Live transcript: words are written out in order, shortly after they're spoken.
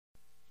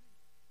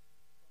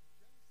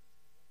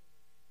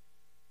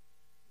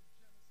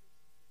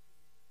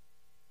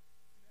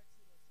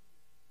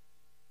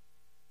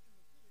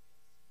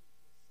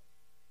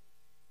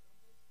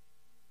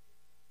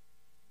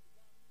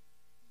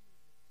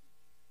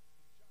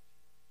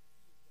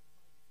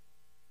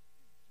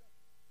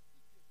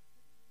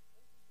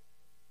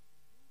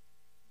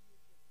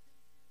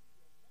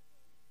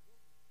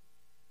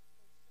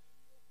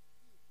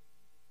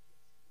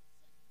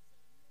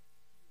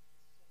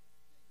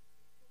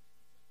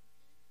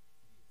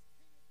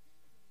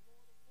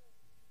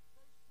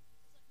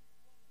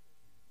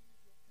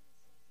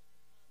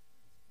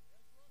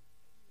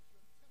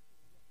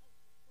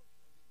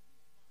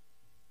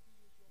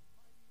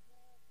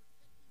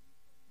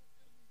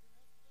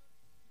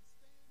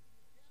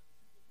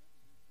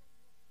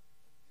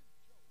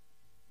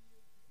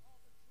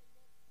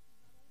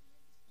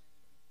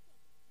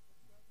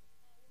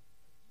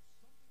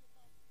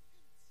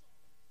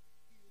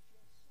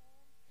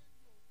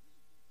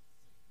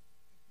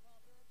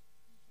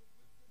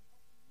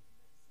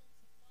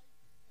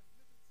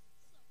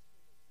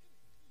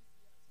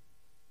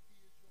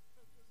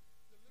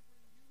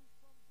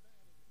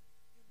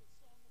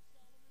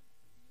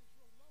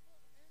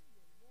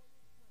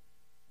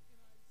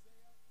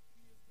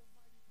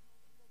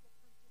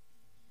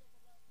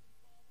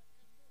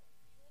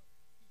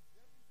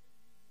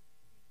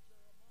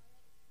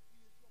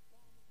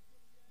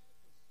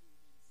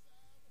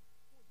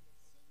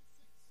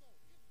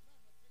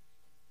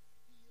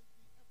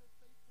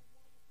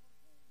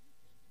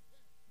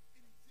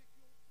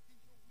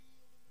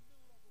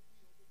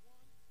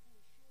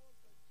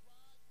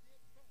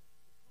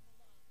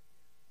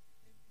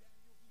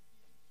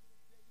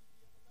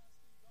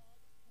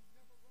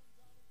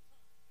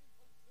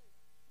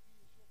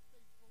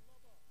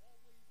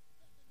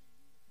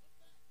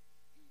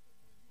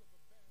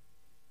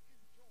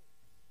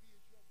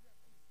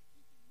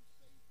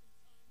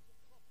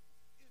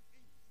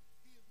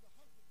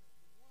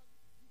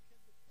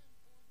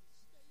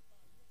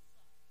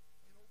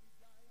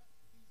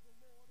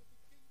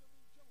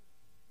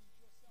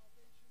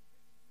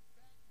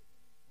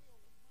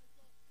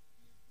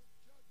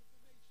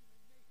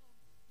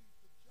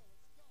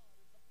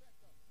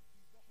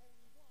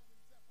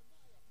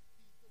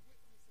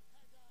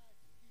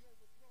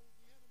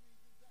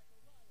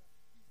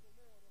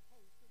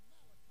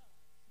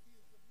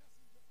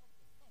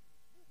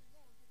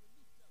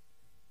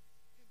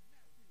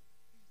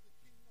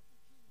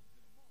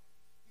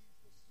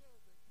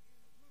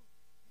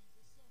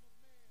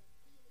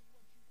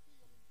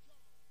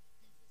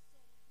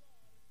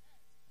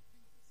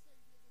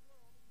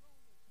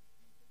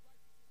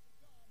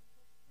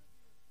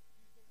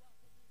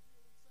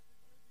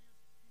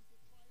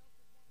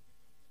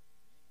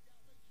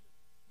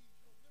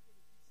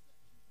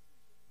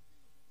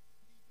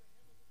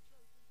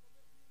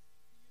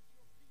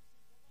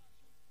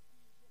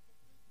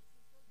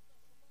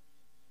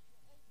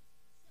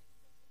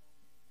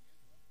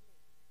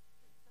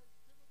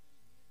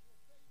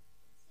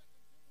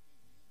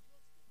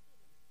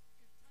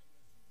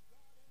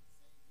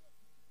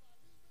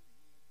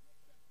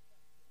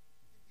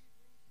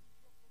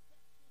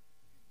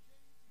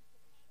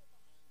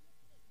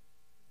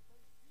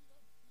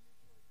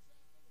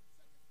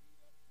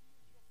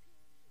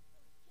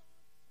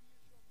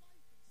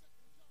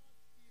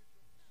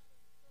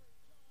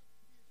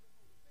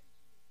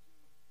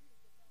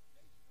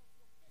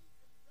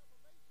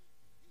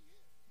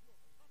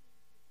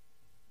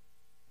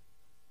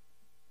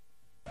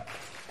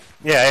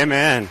Yeah,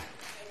 amen.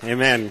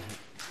 Amen.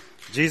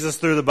 Jesus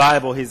through the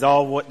Bible, he's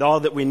all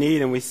that we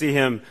need, and we see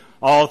him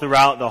all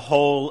throughout the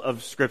whole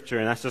of Scripture,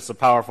 and that's just a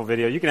powerful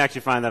video. You can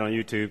actually find that on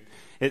YouTube.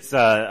 It's,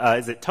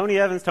 is it Tony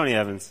Evans? Tony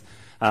Evans.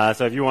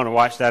 So if you want to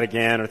watch that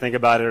again or think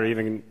about it or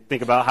even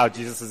think about how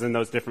Jesus is in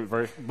those different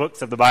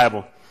books of the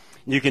Bible,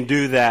 you can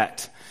do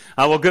that.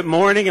 Well, good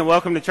morning and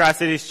welcome to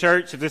Tri-Cities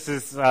Church. If this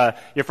is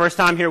your first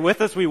time here with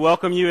us, we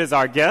welcome you as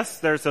our guests.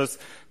 There's those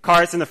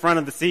cards in the front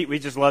of the seat. We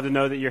just love to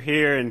know that you're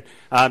here and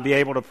be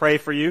able to pray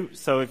for you.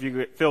 So if you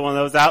could fill one of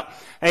those out.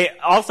 Hey,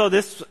 also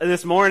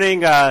this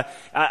morning, I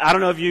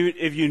don't know if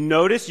you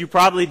noticed, you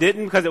probably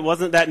didn't because it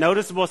wasn't that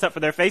noticeable except for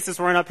their faces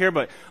weren't up here,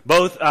 but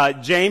both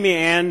Jamie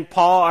and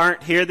Paul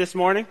aren't here this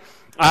morning.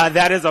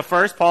 That is a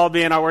first, Paul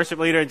being our worship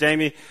leader and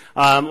Jamie,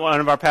 one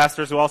of our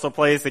pastors who also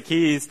plays the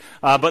keys.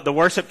 But the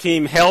worship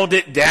team held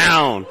it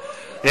down.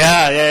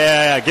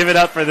 Yeah. Give it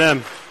up for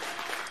them.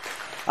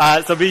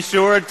 So be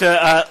sure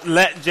to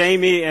let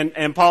Jamie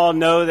and Paul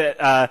know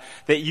that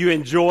you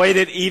enjoyed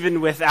it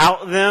even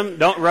without them.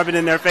 Don't rub it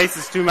in their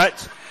faces too much.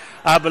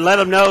 But let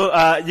them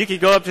know, you can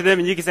go up to them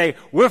and you can say,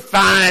 "We're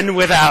fine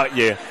without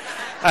you."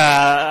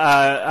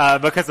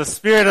 Because the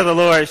Spirit of the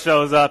Lord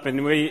shows up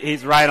and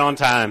He's right on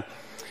time.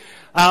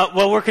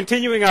 Well, we're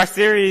continuing our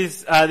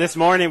series this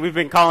morning. We've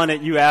been calling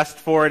it "You Asked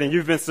For It," and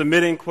you've been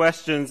submitting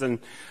questions and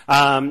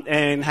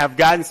have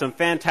gotten some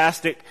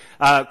fantastic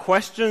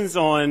questions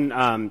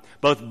on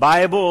both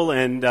Bible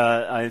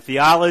and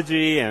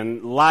theology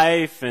and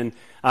life and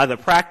the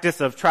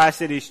practice of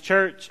Tri-Cities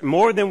Church.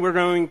 More than we're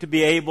going to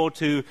be able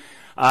to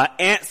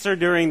answer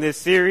during this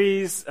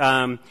series,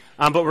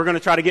 but we're going to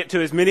try to get to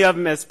as many of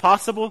them as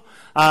possible.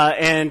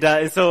 And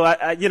so,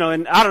 I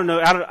don't know,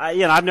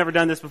 I've never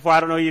done this before. I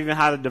don't know even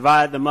how to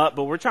divide them up,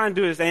 but we're trying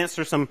to do is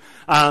answer some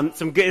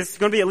good, it's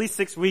going to be at least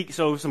 6 weeks,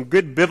 so some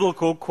good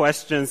biblical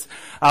questions.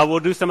 We'll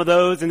do some of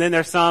those, and then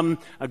there's some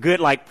good,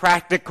 like,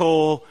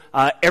 practical,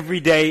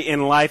 everyday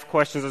in life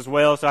questions as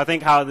well. So I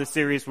think how this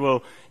series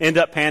will end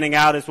up panning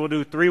out is we'll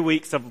do 3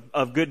 weeks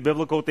of good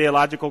biblical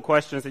theological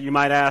questions that you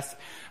might ask.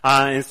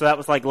 And so that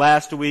was like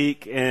last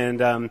week, and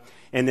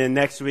then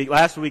next week.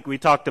 Last week we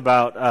talked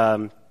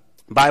about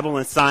Bible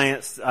and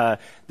science.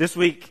 This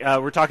week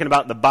we're talking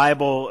about the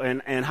Bible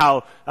and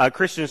how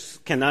Christians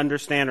can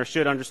understand or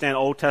should understand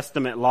Old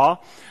Testament law.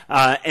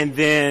 And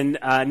then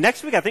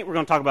next week I think we're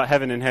going to talk about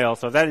heaven and hell.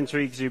 So if that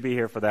intrigues you, be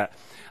here for that.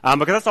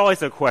 Because that's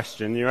always a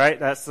question, right?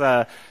 That's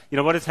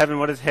what is heaven?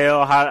 What is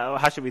hell?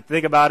 How should we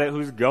think about it?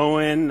 Who's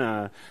going?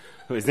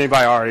 Is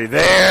anybody already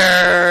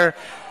there?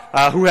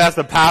 Who has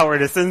the power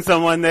to send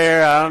someone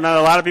there? I don't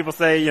know. A lot of people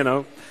say,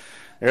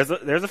 there's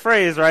a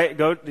phrase, right?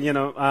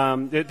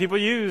 That people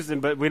use,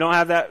 but we don't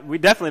have that. We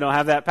definitely don't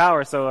have that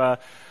power. So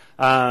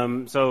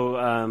we're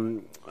going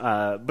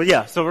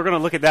to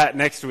look at that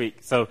next week.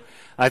 So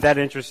if that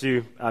interests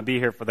you, be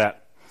here for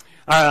that.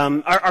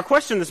 Our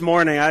question this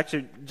morning, I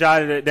actually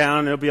jotted it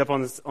down. It'll be up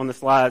on the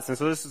slides. And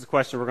so this is a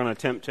question we're going to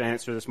attempt to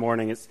answer this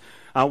morning. It's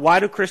why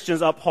do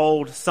Christians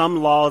uphold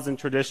some laws and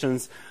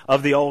traditions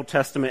of the Old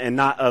Testament and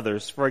not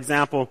others? For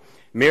example,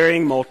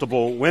 marrying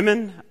multiple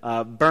women,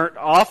 burnt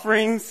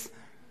offerings,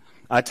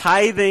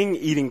 tithing,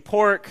 eating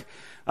pork,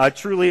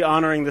 truly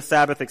honoring the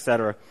Sabbath,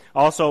 etc.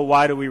 Also,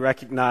 why do we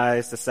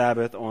recognize the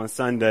Sabbath on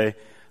Sunday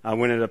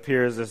when it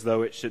appears as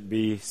though it should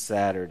be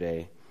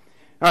Saturday?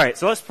 All right,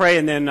 so let's pray,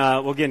 and then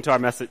we'll get into our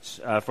message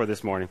for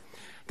this morning.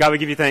 God, we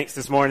give you thanks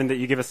this morning that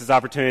you give us this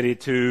opportunity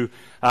to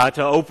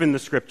open the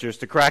Scriptures,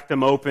 to crack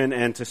them open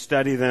and to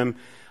study them,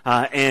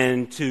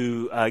 and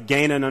to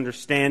gain an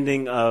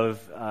understanding of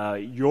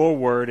your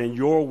word and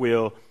your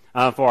will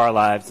for our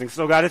lives. And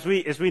so, God, as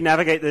we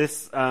navigate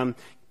this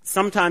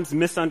sometimes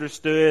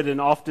misunderstood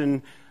and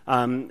often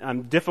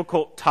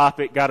difficult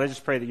topic, God, I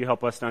just pray that you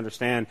help us to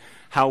understand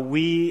how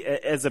we,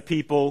 as a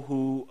people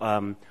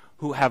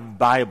who have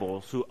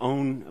Bibles, who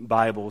own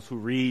Bibles, who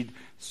read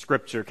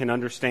Scripture, can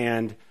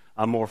understand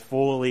more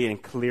fully and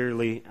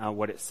clearly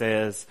what it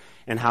says,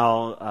 and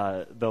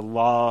how the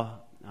law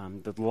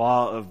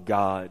of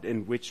God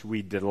in which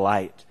we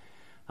delight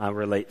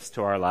relates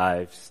to our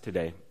lives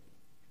today.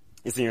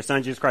 It's in your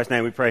Son Jesus Christ's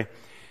name we pray.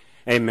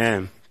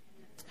 Amen.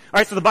 All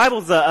right, so the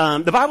Bible's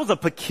a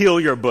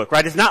peculiar book,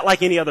 right? It's not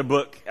like any other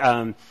book.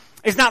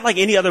 It's not like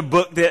any other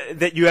book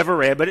that you ever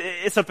read, but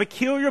it's a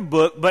peculiar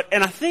book.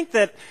 And I think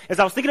that, as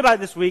I was thinking about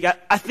it this week,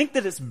 I think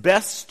that it's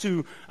best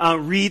to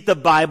read the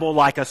Bible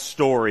like a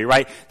story,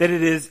 right? That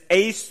it is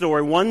a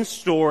story, one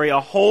story, a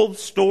whole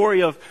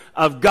story of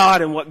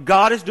God and what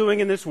God is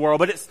doing in this world.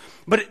 But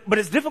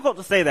it's difficult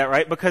to say that,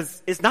 right?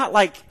 Because it's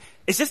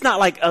just not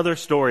like other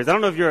stories. I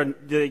don't know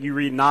if you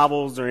read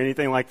novels or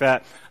anything like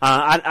that.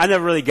 I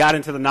never really got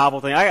into the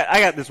novel thing. I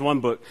got this one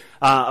book,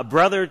 A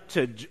Brother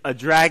to a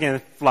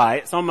Dragonfly.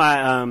 It's on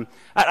my,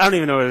 I don't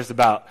even know what it's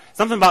about.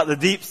 Something about the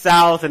Deep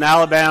South in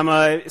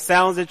Alabama. It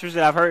sounds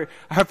interesting. I've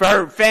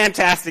heard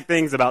fantastic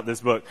things about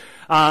this book.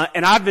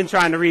 And I've been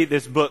trying to read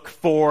this book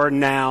for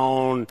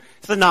now,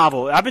 it's a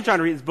novel. I've been trying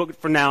to read this book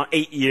for now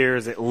 8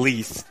 years at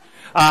least.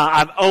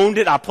 I've owned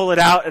it. I pull it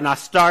out and I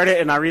start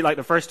it and I read like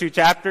the first 2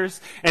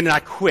 chapters and then I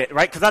quit,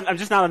 right? Because I'm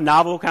just not a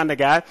novel kind of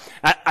guy.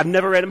 I've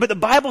never read it. But the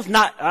Bible's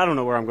not, I don't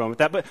know where I'm going with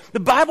that, but the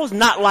Bible's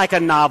not like a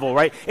novel,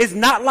 right? It's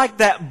not like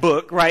that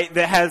book, right,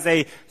 that has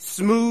a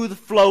smooth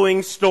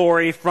flowing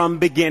story from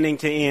beginning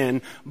to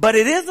end. But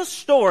it is a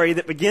story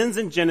that begins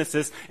in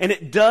Genesis and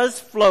it does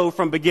flow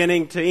from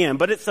beginning to end.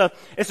 But it's a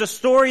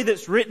story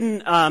that's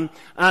written,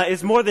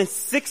 it's more than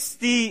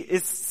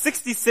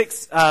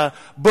 66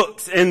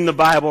 books in the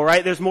Bible,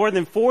 right? There's more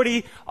than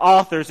 40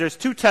 authors. There's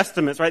 2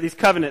 testaments, right? These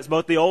covenants,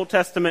 both the Old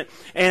Testament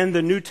and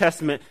the New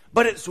Testament.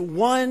 But it's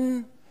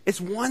one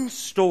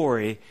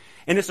story.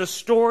 And it's a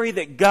story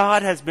that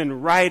God has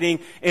been writing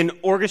and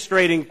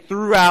orchestrating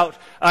throughout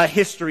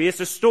history.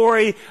 It's a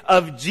story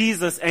of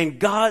Jesus and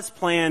God's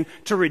plan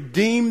to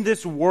redeem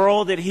this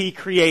world that He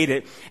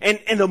created.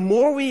 And the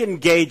more we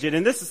engage it,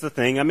 and this is the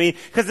thing, I mean,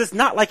 because it's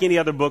not like any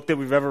other book that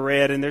we've ever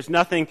read, and there's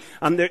nothing,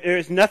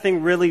 there's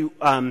nothing really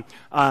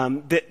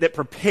that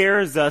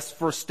prepares us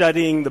for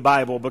studying the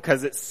Bible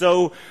because it's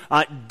so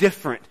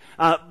different.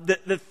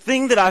 The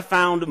thing that I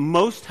found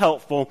most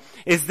helpful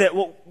is that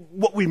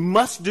what we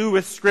must do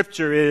with Scripture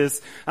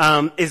is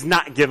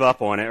not give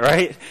up on it,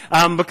 right?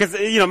 Because,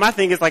 my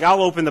thing is like,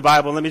 I'll open the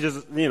Bible and let me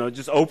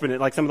just open it,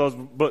 like some of those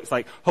books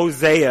like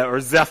Hosea or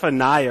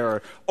Zephaniah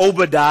or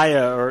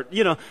Obadiah or,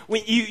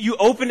 when you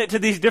open it to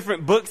these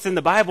different books in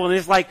the Bible and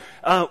it's like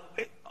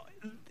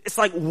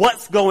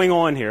what's going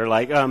on here?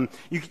 Like,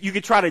 you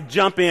could try to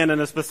jump in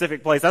a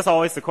specific place. That's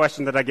always the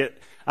question that I get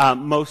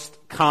most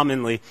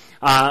commonly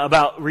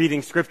about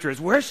reading Scripture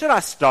is, where should I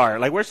start?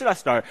 Like, where should I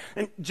start?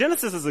 And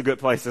Genesis is a good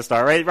place to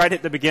start, right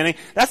at the beginning.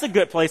 That's a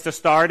good place to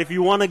start. If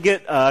you want to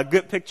get a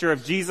good picture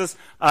of Jesus,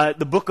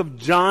 the book of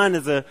John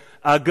is a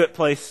good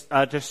place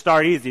to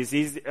start easy. It's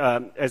easy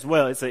as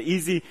well. It's an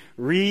easy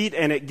read,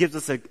 and it gives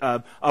us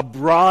a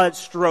broad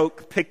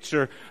stroke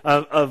picture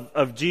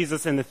of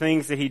Jesus and the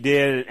things that He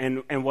did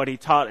and what He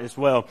taught as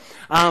well.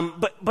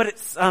 But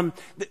it's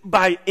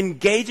by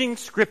engaging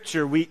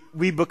Scripture, we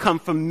become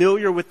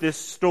familiar with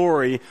this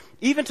story,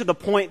 even to the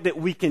point that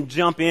we can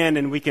jump in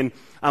and we can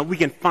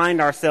find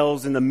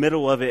ourselves in the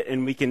middle of it,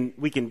 and we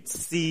can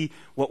see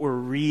what we're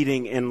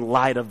reading in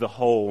light of the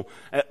whole,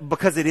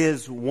 because it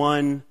is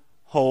one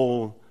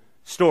whole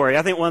story.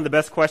 I think one of the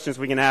best questions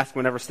we can ask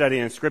whenever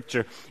studying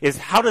Scripture is,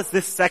 how does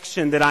this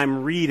section that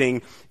I'm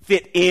reading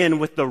fit in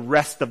with the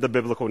rest of the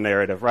biblical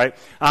narrative, right?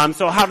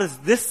 So how does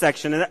this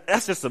section, and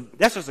that's just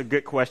a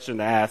good question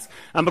to ask,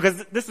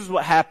 because this is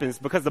what happens,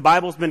 because the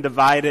Bible's been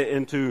divided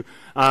into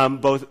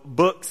both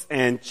books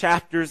and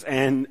chapters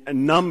and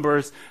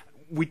numbers.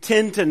 We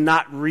tend to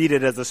not read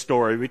it as a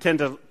story. We tend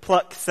to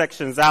pluck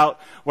sections out,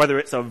 whether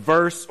it's a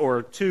verse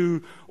or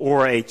 2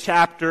 or a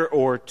chapter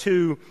or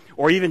 2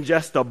 or even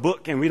just a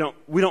book, and we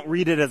don't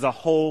read it as a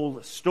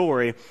whole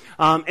story.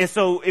 And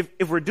so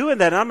if we're doing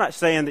that, I'm not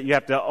saying that you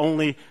have to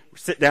only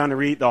sit down and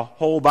read the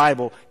whole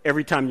Bible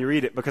every time you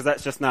read it, because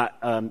that's just not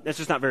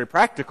very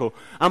practical.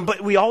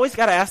 But we always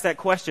got to ask that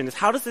question: is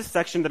how does this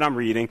section that I'm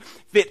reading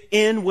fit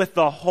in with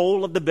the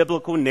whole of the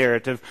biblical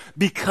narrative?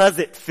 Because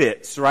it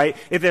fits, right?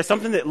 If there's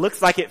something that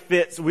looks like it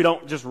fits, we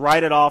don't just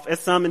write it off,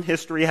 as some in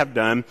history have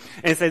done,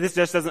 and say this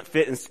just doesn't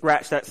fit and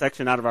scratch that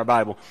section out of our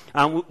Bible.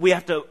 We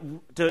have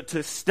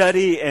to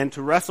study and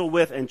to wrestle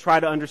with and try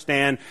to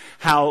understand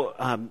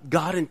how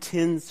God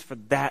intends for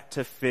that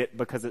to fit,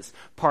 because it's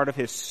part of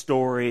His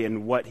story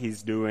and what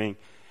He's doing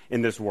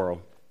in this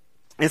world.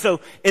 And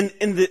so,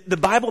 the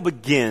Bible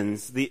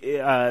begins,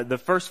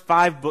 the first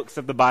 5 books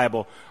of the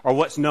Bible are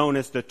what's known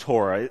as the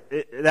Torah.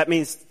 That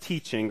means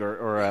teaching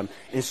or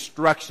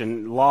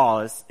instruction,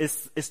 law.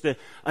 It's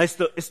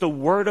the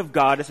Word of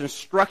God. It's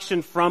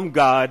instruction from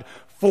God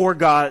for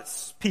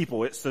God's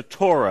people. It's the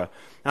Torah.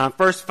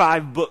 First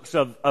 5 books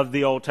of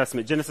the Old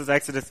Testament: Genesis,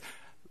 Exodus,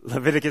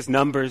 Leviticus,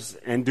 Numbers,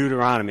 and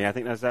Deuteronomy. I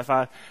think that's that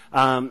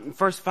 5.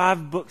 First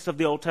 5 books of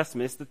the Old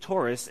Testament. It's the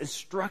Torah. It's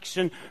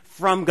instruction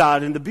from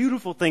God. And the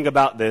beautiful thing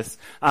about this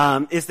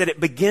is that it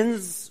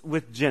begins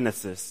with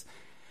Genesis.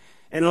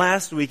 And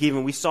last week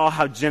even we saw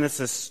how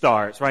Genesis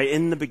starts, right?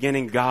 In the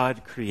beginning,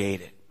 God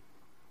created.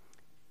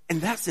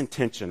 And that's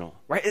intentional,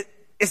 right?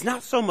 It's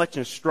not so much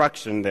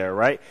instruction there,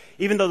 right?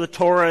 Even though the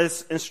Torah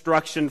is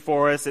instruction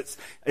for us,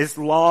 it's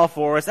law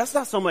for us. That's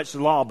not so much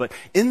law, but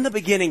in the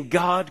beginning,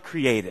 God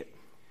created.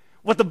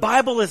 What the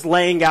Bible is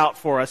laying out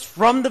for us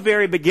from the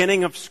very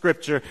beginning of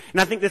Scripture,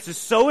 and I think this is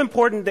so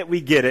important that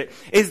we get it,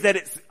 is that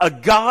it's a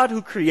God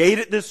who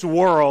created this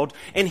world,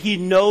 and He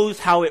knows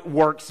how it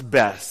works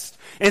best.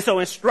 And so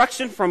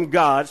instruction from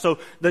God, so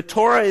the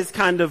Torah is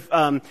kind of,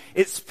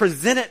 it's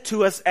presented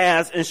to us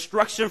as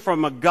instruction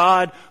from a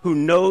God who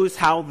knows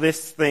how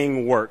this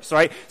thing works,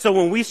 right? So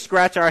when we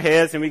scratch our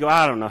heads and we go,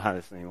 I don't know how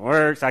this thing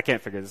works, I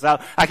can't figure this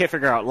out, I can't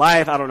figure out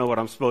life, I don't know what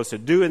I'm supposed to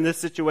do in this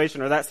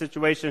situation or that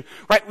situation,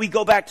 right? We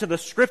go back to the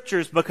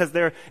Scriptures because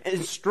they're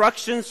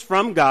instructions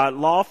from God,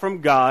 law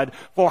from God,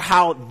 for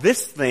how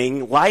this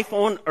thing, life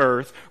on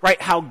earth,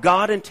 right, how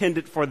God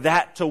intended for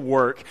that to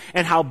work,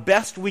 and how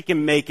best we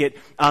can make it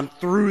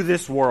through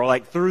this world,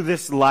 like through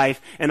this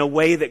life in a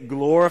way that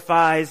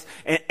glorifies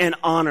and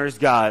honors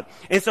God.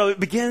 And so it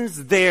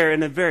begins there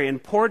in a very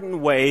important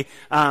way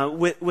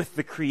with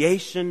the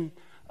creation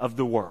of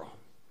the world.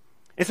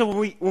 And so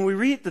when we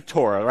read the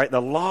Torah, right,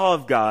 the law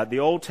of God, the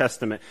Old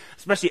Testament,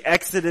 especially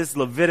Exodus,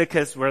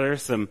 Leviticus, where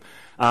there's some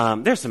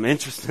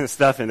interesting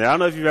stuff in there. I don't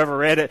know if you've ever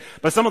read it,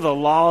 but some of the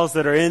laws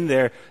that are in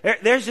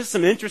there's just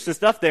some interesting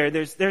stuff there.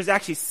 There's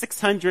actually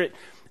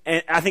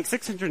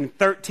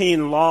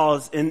 613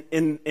 laws in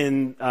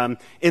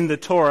the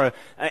Torah,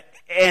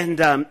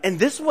 and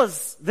this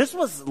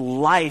was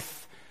life.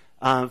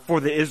 For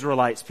the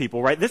Israelites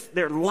people, right?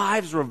 Their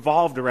lives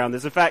revolved around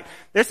this. In fact,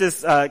 there's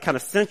this kind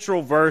of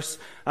central verse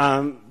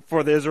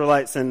for the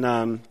Israelites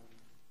in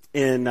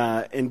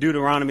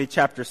Deuteronomy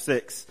chapter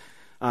 6.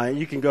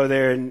 You can go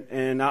there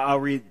and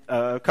I'll read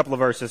a couple of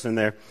verses in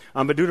there.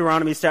 But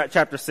Deuteronomy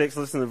chapter 6,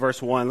 listen to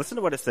verse 1. Listen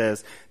to what it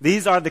says.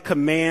 These are the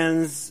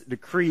commands,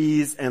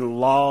 decrees,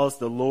 and laws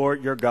the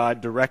Lord your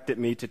God directed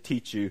me to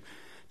teach you,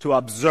 to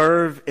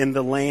observe in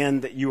the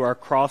land that you are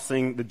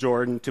crossing the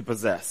Jordan to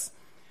possess,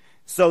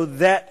 so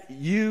that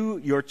you,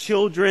 your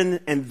children,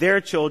 and their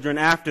children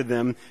after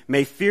them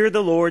may fear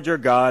the Lord your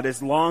God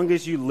as long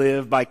as you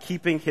live by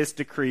keeping his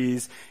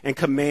decrees and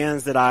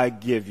commands that I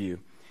give you,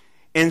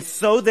 and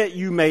so that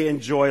you may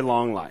enjoy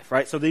long life,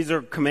 right? So these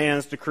are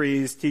commands,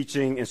 decrees,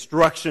 teaching,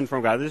 instruction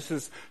from God. This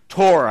is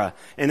Torah.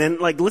 And then,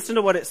 listen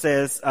to what it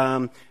says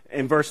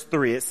in verse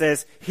 3. It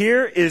says,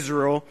 "Hear,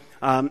 Israel,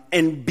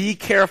 and be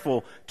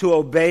careful to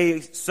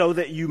obey so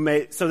that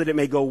it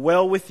may go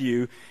well with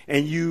you,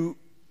 and you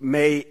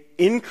may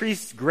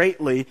increase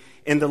greatly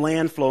in the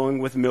land flowing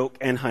with milk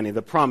and honey,"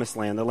 the promised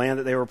land, the land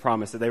that they were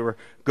promised, that they were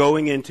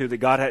going into, that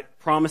God had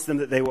promised them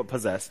that they would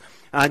possess.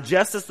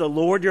 Just as the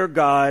Lord your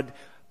God,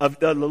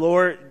 the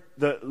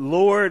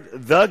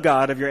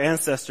God of your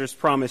ancestors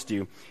promised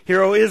you.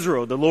 Hear, O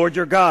Israel, the Lord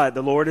your God,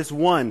 the Lord is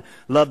one.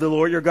 Love the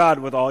Lord your God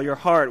with all your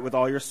heart, with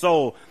all your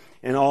soul,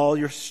 and all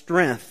your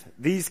strength.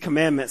 These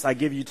commandments I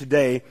give you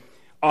today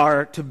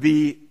are to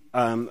be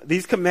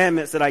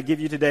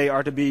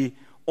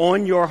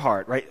on your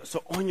heart, right?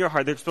 So on your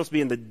heart, they're supposed to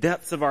be in the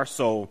depths of our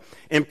soul.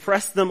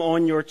 Impress them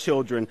on your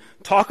children.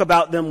 Talk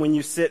about them when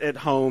you sit at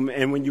home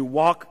and when you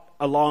walk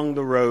along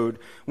the road,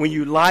 when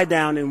you lie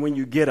down and when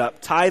you get up.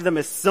 Tie them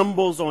as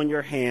symbols on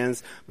your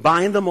hands.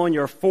 Bind them on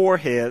your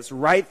foreheads.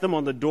 Write them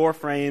on the door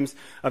frames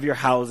of your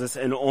houses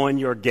and on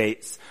your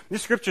gates.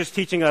 This scripture is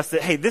teaching us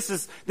that, hey,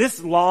 this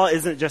law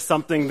isn't just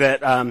something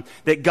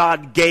that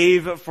God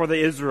gave for the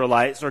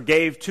Israelites or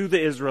gave to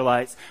the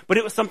Israelites, but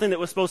it was something that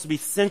was supposed to be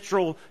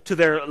central to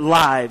their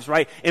lives,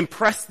 right?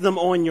 Impress them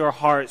on your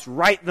hearts.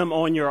 Write them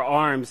on your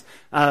arms.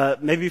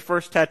 Maybe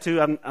first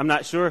tattoo, I'm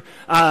not sure.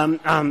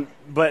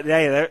 But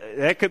hey,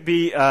 that could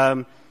be,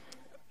 I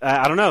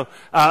don't know,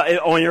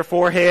 on your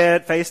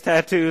forehead, face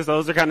tattoos,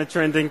 those are kind of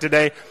trending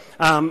today.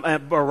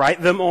 Or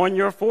write them on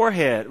your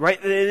forehead,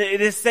 right?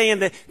 It is saying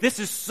that this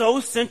is so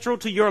central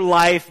to your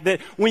life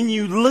that when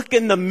you look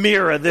in the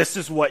mirror, this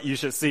is what you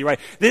should see, right?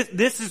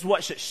 This is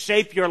what should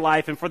shape your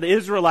life. And for the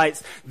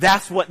Israelites,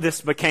 that's what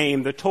this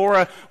became. The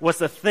Torah was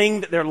the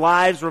thing that their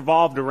lives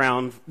revolved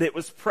around, that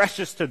was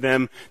precious to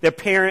them. Their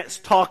parents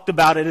talked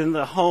about it in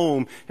the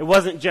home. It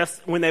wasn't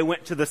just when they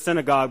went to the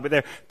synagogue, but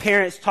their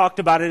parents talked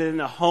about it in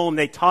the home.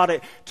 They taught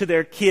it to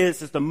their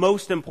kids. It's the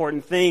most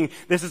important thing.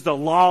 This is the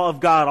law of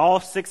God,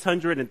 all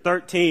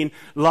 613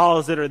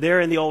 laws that are there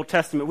in the Old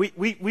Testament.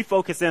 We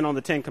focus in on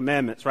the 10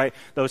 Commandments, right?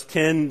 Those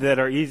 10 that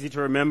are easy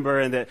to remember,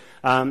 and that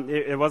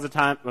it was a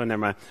time. Oh, never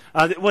mind.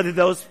 Whether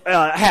those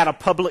had a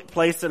public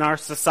place in our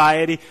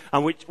society,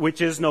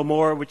 which is no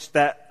more. Which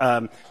that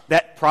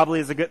probably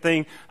is a good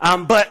thing.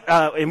 But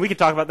and we can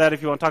talk about that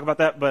if you want to talk about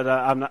that. But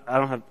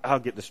I'll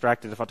get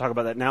distracted if I talk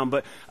about that now.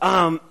 But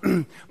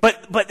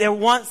but they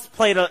once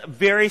played a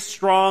very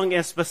strong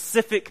and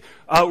specific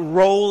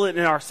role in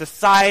our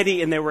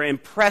society, and they were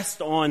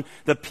impressed on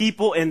the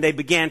people, and they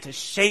began to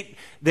shape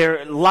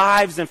their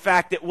lives. In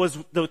fact, it was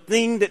the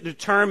thing that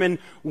determined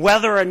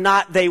whether or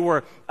not they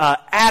were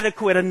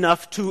adequate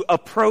enough to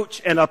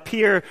approach and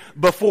appear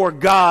before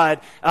God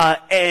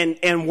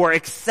and were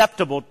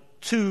acceptable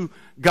to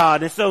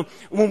God. And so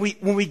when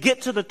we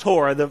get to the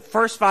Torah, the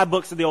first 5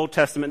 books of the Old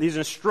Testament, these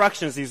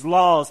instructions, these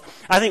laws,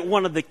 I think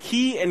one of the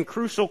key and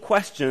crucial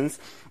questions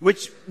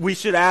which we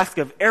should ask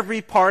of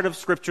every part of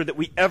Scripture that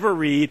we ever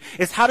read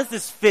is, how does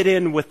this fit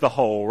in with the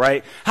whole,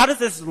 right? How does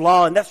this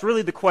law, and that's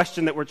really the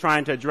question that we're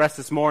trying to address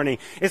this morning,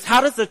 is how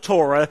does the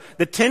Torah,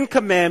 the 10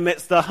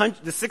 Commandments, the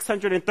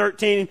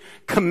 613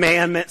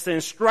 commandments, the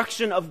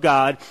instruction of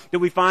God that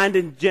we find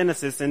in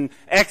Genesis and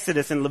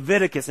Exodus and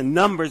Leviticus and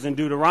Numbers and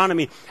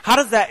Deuteronomy, how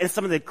does that, and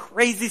some of the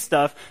crazy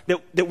stuff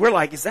that we're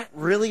like, is that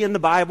really in the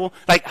Bible?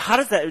 Like, how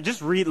does that,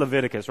 just read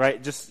Leviticus,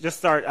 right? Just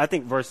start, I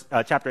think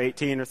chapter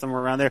 18 or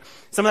somewhere around there.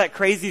 Some of that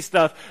crazy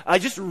stuff,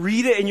 just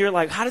read it and you're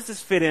like, how does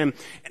this fit in?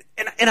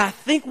 And I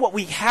think what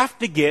we have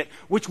to get,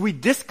 which we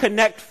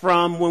disconnect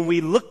from when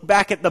we look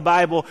back at the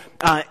Bible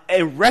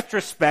in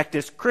retrospect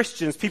as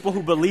Christians, people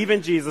who believe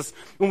in Jesus,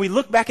 when we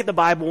look back at the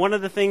Bible, one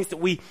of the things that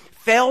we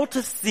fail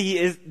to see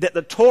is that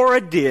the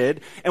Torah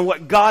did, and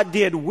what God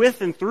did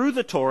with and through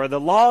the Torah, the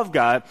law of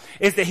God,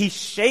 is that he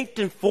shaped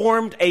and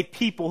formed a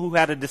people who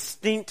had a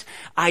distinct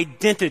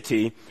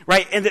identity,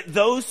 right? And that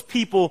those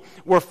people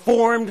were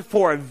formed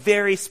for a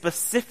very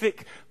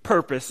specific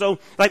purpose. So,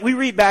 like we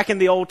read back in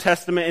the Old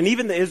Testament, and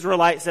even the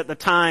Israelites at the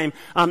time,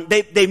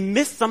 they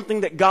missed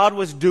something that God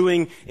was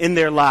doing in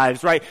their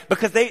lives, right?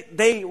 Because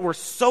they were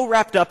so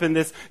wrapped up in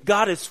this.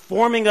 God is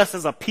forming us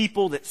as a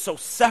people that's so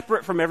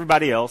separate from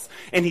everybody else,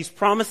 and he's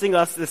promising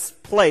us this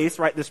place,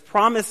 right? This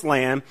promised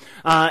land,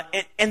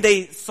 and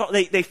they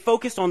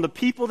focused on the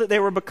people that they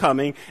were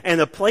becoming and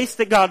the place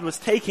that God was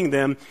taking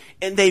them,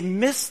 and they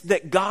missed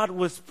that God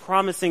was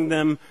promising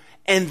them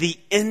and the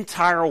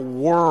entire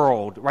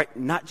world, right?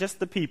 Not just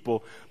the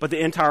people, but the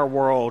entire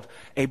world,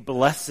 a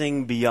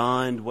blessing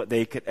beyond what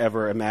they could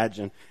ever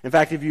imagine. In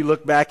fact, if you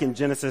look back in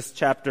Genesis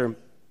chapter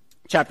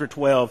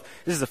 12,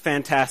 this is a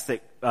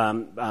fantastic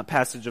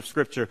passage of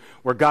Scripture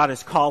where God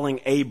is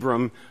calling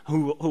Abram,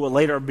 who will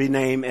later be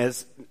known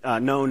as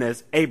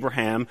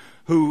Abraham,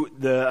 who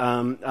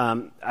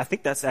I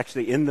think that's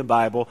actually in the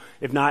Bible.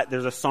 If not,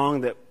 there's a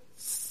song that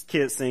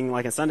kids sing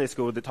like in Sunday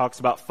school that talks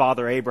about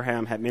Father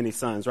Abraham had many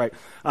sons, right?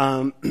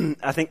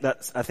 I think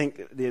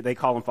they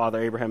call him Father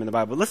Abraham in the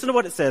Bible. But listen to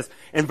what it says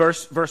in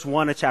verse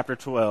 1 of chapter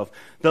 12.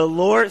 The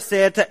Lord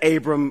said to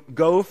Abram,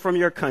 go from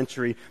your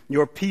country,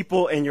 your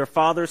people, and your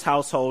father's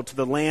household to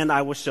the land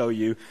I will show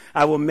you.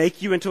 I will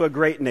make you into a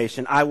great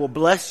nation. I will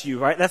bless you,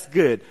 right? That's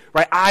good,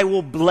 right? I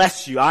will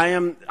bless you. I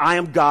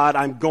am God.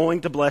 I'm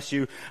going to bless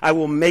you. I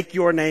will make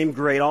your name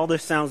great. All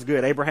this sounds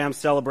good. Abraham's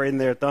celebrating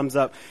there, thumbs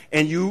up.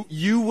 And you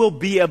will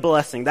be a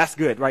blessing. That's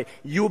good, right?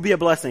 You will be a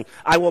blessing.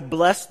 I will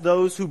bless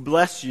those who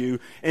bless you,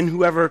 and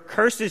whoever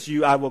curses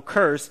you, I will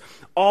curse.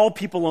 All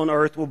people on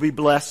earth will be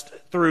blessed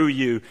through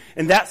you.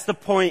 And that's the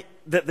point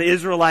that the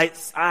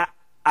Israelites,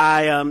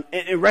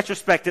 in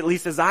retrospect, at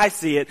least as I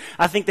see it,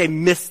 I think they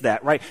missed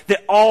that, right?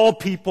 That all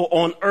people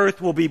on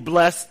earth will be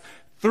blessed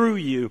through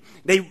you.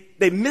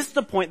 They missed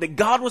the point that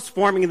God was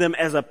forming them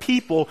as a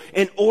people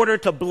in order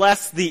to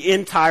bless the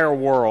entire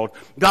world.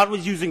 God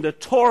was using the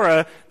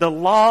Torah, the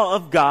law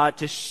of God,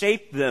 to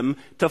shape them,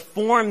 to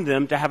form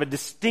them, to have a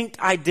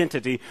distinct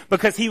identity,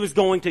 because he was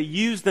going to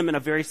use them in a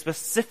very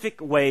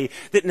specific way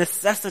that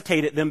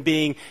necessitated them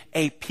being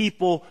a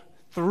people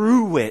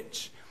through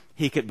which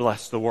he could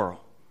bless the world.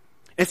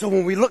 And so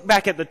when we look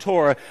back at the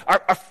Torah,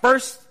 our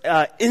first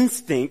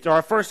instinct or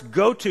our first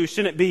go-to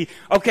shouldn't be,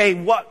 okay,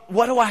 what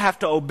do I have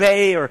to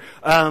obey, or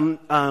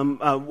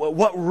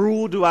what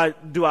rule do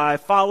I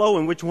follow,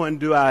 and which one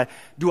do I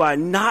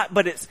not?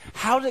 But it's,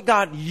 how did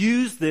God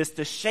use this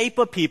to shape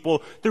a people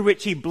through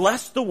which he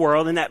blessed the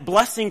world, and that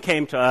blessing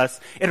came to us.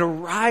 It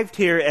arrived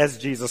here as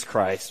Jesus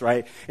Christ,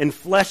 right? In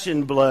flesh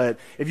and blood.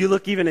 If you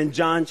look even in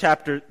John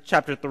chapter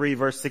 3,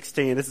 verse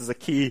 16, this is a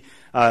key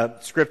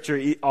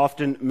scripture,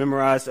 often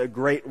memorized, a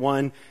great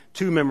one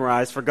to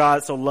memorize. For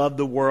God so loved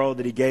the world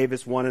that he gave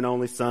his one and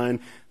only Son,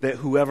 that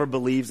whoever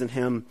believes in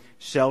him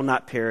shall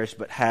not perish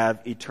but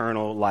have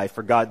eternal life.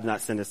 For God did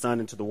not send his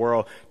Son into the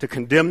world to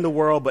condemn the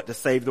world, but to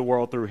save the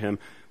world through him.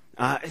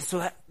 And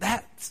so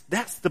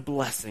that's the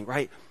blessing,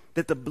 right?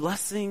 That the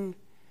blessing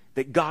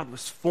that God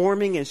was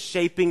forming and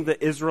shaping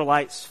the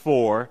Israelites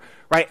for,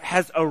 right,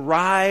 has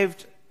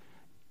arrived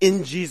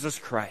in Jesus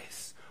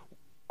Christ.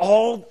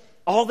 All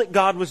that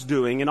God was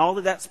doing and all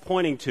that that's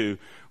pointing to,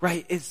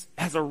 right,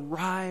 has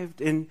arrived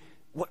in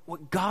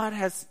what God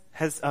has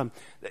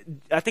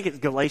I think it's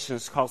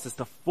Galatians calls this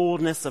the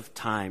fullness of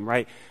time,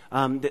 right?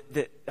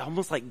 That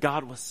almost like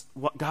God was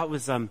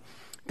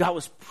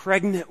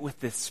pregnant with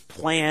this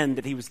plan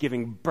that he was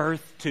giving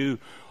birth to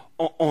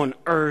on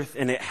earth,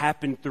 and it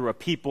happened through a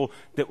people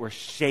that were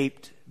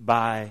shaped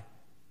by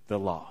the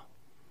law.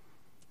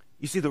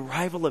 You see, the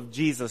arrival of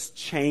Jesus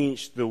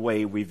changed the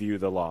way we view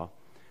the law.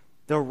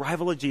 The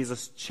arrival of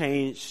Jesus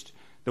changed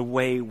the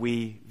way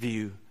we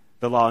view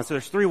the law. And so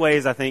there's three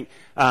ways, I think.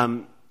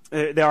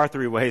 There are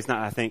three ways, not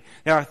I think.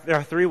 There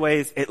are three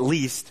ways, at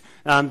least,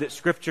 that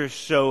scriptures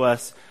show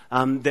us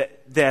that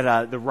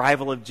the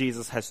arrival of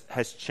Jesus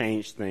has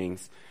changed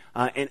things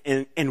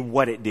and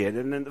what it did.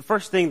 And then the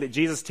first thing that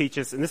Jesus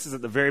teaches, and this is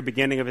at the very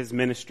beginning of his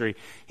ministry,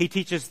 he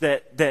teaches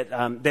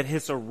that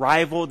his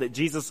arrival, that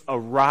Jesus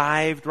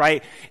arrived,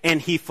 right,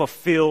 and he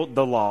fulfilled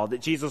the law.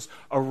 That Jesus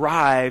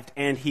arrived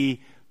and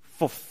he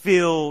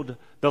fulfilled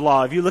the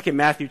law. If you look at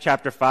Matthew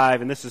chapter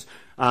 5, and this is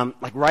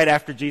like right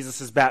after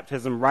Jesus'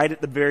 baptism, right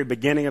at the very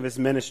beginning of his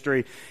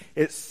ministry,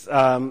 it's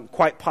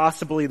quite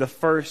possibly the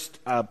first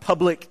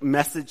public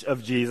message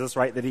of Jesus,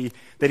 right, that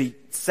he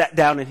sat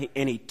down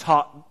and he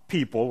taught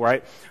people,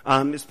 right?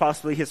 It's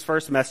possibly his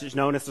first message,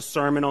 known as the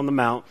Sermon on the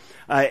Mount,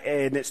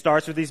 and it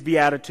starts with these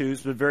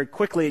Beatitudes, but very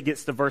quickly it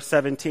gets to verse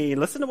 17.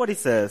 Listen to what he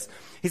says.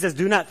 He says,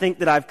 "Do not think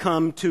that I've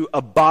come to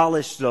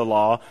abolish the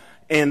law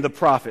and the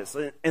prophets."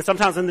 And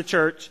sometimes in the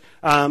church,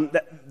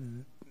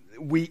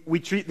 we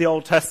treat the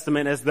Old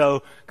Testament as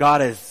though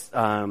God is,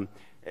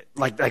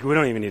 like we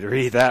don't even need to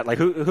read that. Like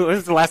who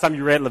is the last time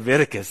you read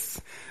Leviticus?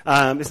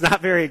 It's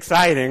not very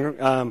exciting.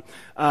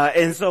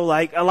 And so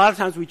like a lot of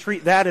times we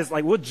treat that as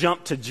like we'll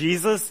jump to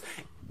Jesus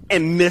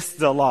and miss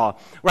the law,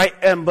 right?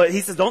 But he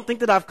says, don't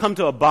think that I've come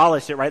to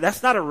abolish it, right?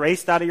 That's not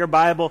erased out of your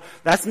Bible.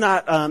 That's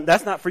not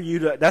for you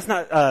to, that's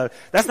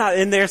not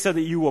in there so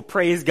that you will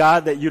praise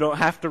God that you don't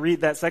have to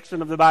read that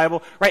section of the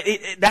Bible, right?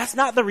 That's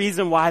not the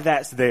reason why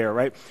that's there,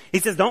 right? He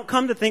says, don't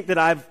think that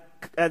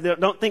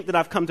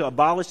I've come to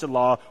abolish the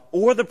law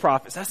or the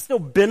prophets. That's still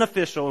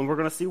beneficial, and we're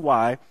going to see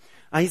why.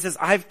 He says,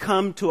 I've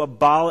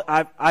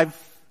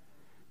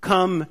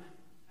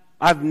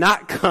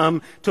not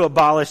come to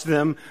abolish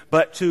them,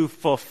 but to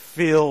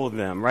fulfill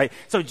them, right?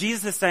 So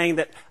Jesus is saying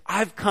that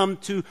I've come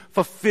to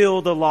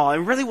fulfill the law.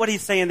 And really what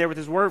he's saying there with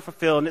his word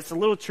fulfill, and it's a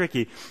little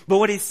tricky, but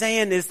what he's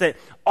saying is that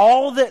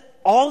all that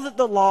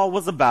the law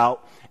was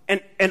about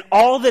and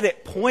all that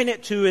it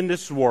pointed to in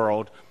this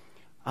world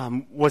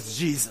was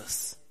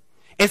Jesus.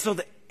 And so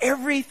that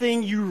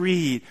everything you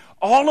read,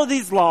 all of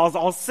these laws,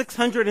 all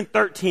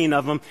 613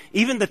 of them,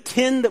 even the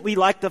 10 that we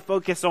like to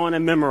focus on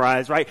and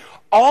memorize, right?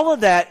 All of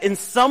that in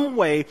some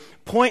way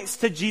points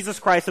to Jesus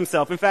Christ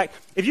himself. In fact,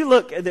 if you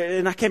look,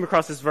 and I came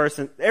across this verse,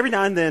 and every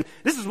now and then,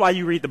 this is why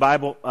you read the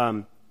Bible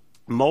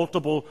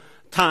multiple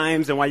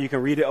times and why you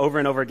can read it over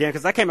and over again,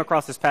 because I came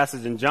across this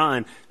passage in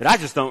John that I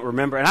just don't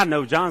remember, and I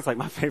know John's like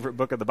my favorite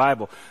book of the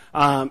Bible,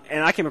 and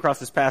I came across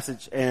this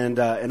passage and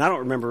I don't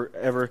remember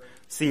ever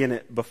seeing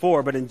it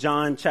before, but in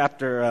John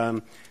chapter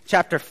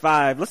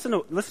 5, listen to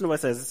what it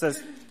says. It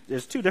says,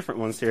 there's two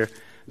different ones here.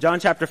 John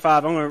chapter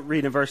 5, I'm going to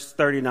read in verse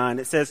 39.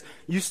 It says,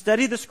 you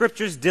study the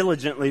scriptures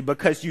diligently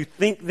because you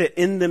think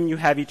that in them you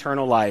have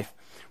eternal life.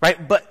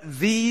 Right? But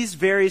these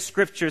very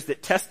scriptures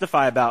that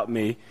testify about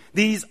me,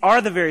 these are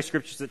the very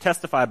scriptures that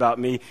testify about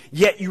me,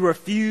 yet you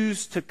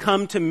refuse to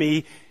come to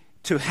me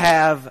to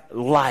have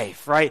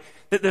life, right?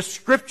 That the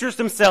scriptures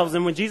themselves,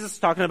 and when Jesus is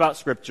talking about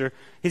scripture,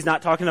 he's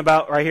not talking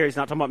about, right here, he's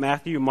not talking about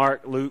Matthew,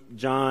 Mark, Luke,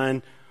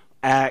 John,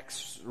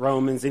 Acts,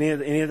 Romans, any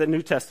of the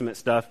New Testament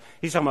stuff.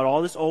 He's talking about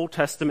all this Old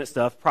Testament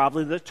stuff,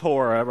 probably the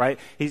Torah, right?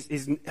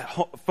 He's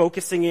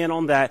focusing in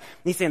on that. And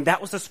he's saying that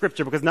was the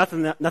scripture because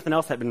nothing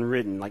else had been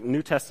written. Like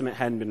New Testament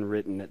hadn't been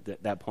written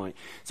at that point.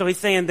 So he's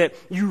saying that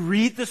you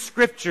read the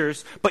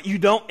scriptures, but you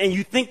don't, and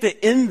you think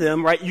that in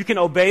them, right, you can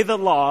obey the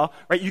law,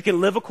 right? You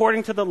can live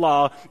according to the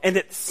law, and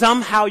that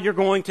somehow you're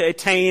going to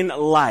attain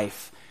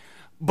life.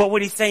 But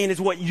what he's saying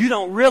is what you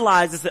don't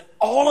realize is that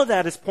all of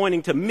that is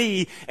pointing to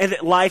me and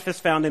that life is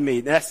found in me.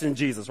 That's in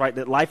Jesus, right?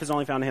 That life is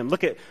only found in him.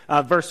 Look at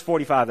verse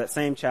 45, that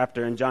same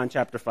chapter in John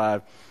chapter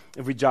 5.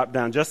 If we drop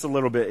down just a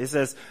little bit, it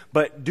says,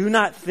 But do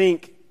not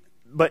think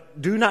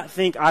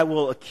I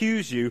will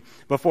accuse you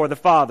before the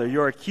Father.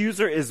 Your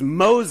accuser is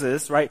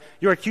Moses, right?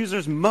 Your accuser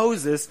is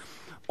Moses,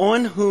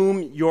 on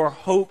whom your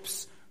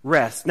hopes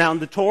rest. Now,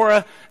 the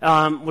Torah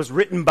was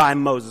written by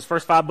Moses.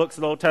 First 5 books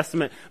of the Old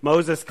Testament,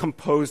 Moses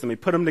composed them. He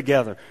put them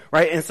together,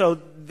 right? And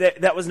so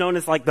that was known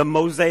as like the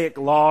Mosaic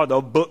Law, the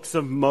books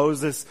of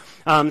Moses.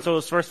 So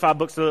those first 5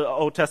 books of the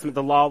Old Testament,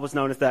 the law was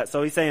known as that.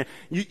 So he's saying,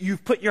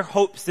 you've put your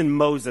hopes in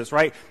Moses,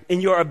 right?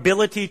 In your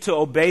ability to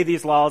obey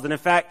these laws. And in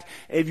fact,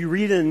 if you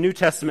read in the New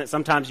Testament,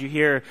 sometimes you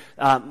hear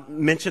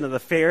mention of the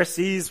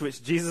Pharisees,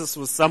 which Jesus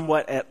was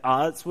somewhat at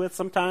odds with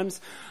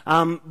sometimes,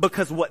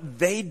 because what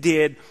they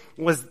did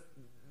was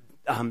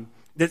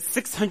that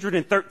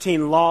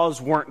 613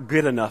 laws weren't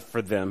good enough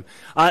for them.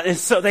 And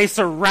so they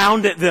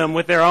surrounded them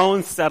with their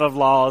own set of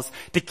laws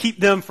to keep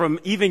them from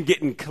even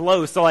getting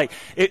close. So like,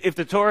 if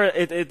the Torah,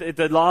 if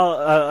the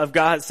law of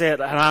God said,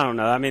 I don't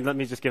know, I mean, let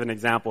me just give an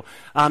example.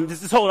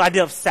 There's this whole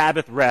idea of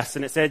Sabbath rest,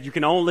 and it said you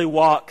can only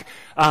walk,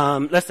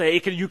 let's say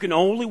you can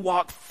only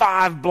walk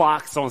 5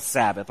 blocks on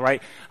Sabbath,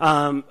 right?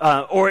 Or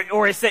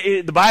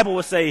the Bible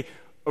would say,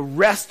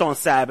 rest on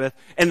Sabbath,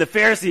 and the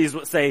Pharisees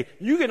would say,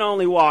 you can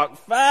only walk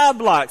 5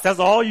 blocks. That's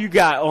all you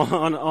got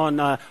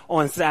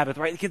on Sabbath,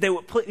 right? Because they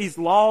would put these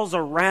laws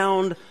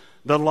around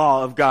the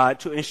law of God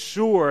to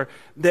ensure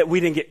that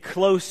we didn't get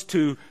close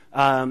to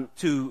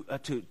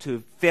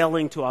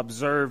failing to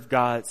observe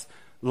God's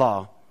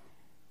law.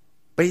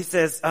 But he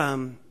says,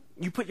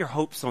 you put your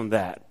hopes on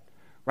that,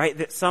 right?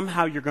 That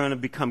somehow you're going to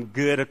become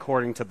good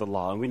according to the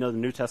law. And we know the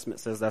New Testament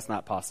says that's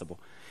not possible.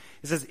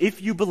 It says,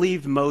 if you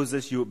believed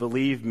Moses, you would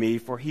believe me,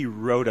 for he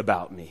wrote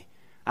about me.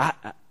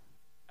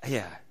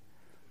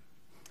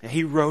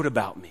 He wrote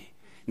about me.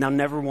 Now,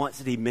 never once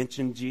did he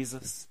mention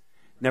Jesus.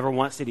 Never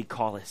once did he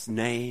call his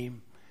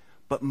name.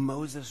 But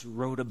Moses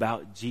wrote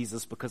about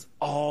Jesus because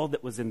all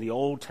that was in the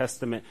Old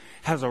Testament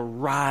has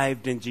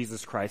arrived in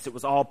Jesus Christ. It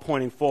was all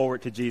pointing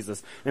forward to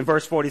Jesus. In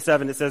verse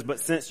 47, it says, but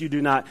since you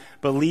do not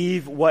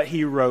believe what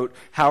he wrote,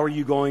 how are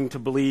you going to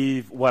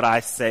believe what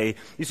I say?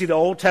 You see, the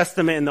Old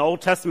Testament and the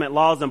Old Testament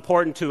law is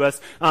important to us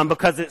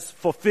because it's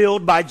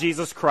fulfilled by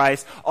Jesus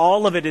Christ.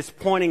 All of it is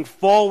pointing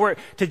forward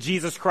to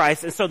Jesus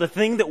Christ. And so the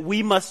thing that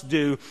we must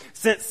do,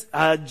 since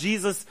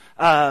Jesus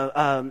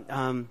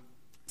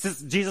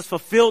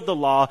fulfilled the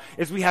law,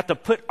 is we have to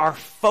put our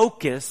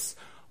focus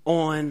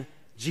on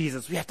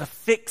Jesus. We have to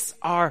fix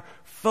our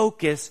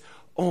focus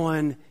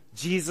on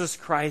Jesus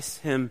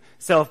Christ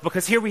himself.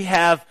 Because here we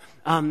have,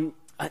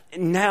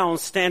 now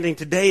standing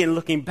today and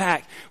looking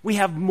back, we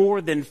have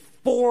more than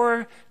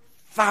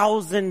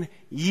 4,000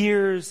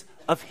 years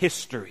of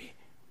history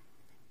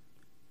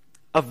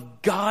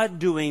of God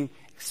doing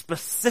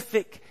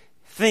specific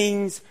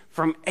things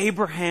from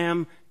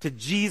Abraham to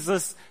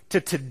Jesus to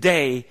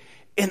today.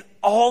 And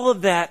all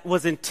of that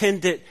was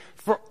intended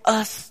for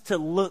us to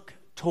look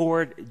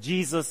toward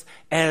Jesus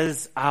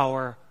as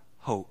our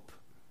hope.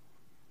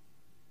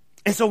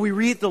 And so we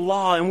read the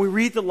law, and we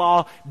read the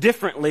law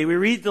differently. We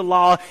read the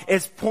law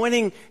as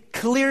pointing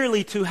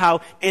clearly to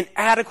how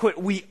inadequate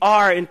we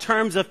are in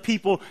terms of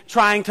people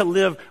trying to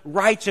live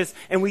righteous.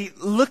 And we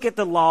look at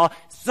the law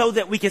so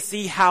that we can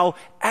see how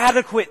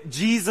adequate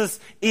Jesus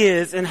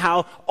is and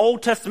how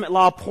Old Testament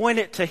law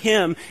pointed to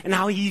him and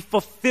how he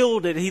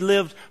fulfilled it. He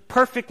lived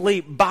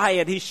perfectly by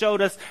it. He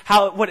showed us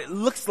what it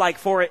looks like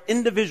for an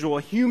individual,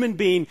 a human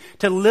being,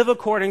 to live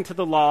according to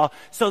the law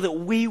so that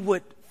we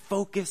would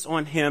focus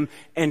on him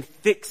and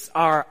fix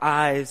our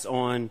eyes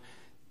on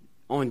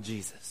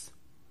Jesus.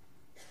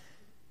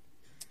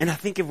 And I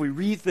think if we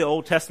read the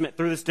Old Testament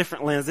through this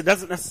different lens, it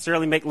doesn't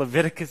necessarily make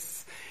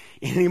Leviticus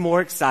any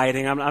more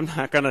exciting. I'm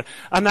not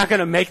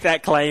gonna make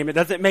that claim. It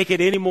doesn't make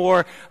it any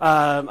more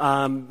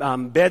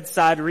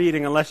bedside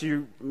reading unless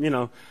you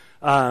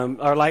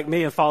are like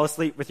me and fall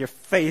asleep with your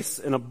face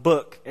in a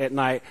book at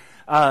night.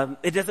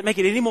 It doesn't make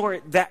it any more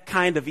that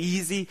kind of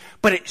easy,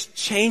 but it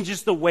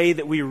changes the way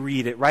that we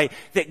read it, right?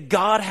 That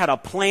God had a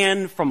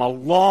plan from a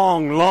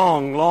long,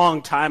 long,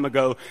 long time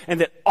ago,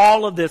 and that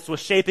all of this was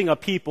shaping a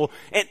people.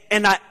 And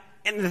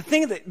the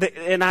thing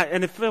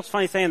and it feels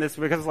funny saying this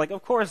because, like,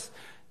 of course,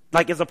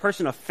 like as a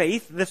person of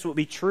faith, this would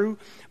be true,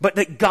 but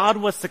that God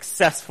was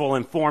successful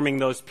in forming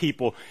those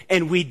people,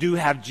 and we do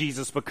have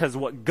Jesus because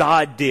what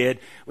God did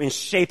in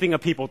shaping a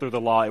people through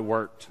the law, it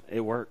worked.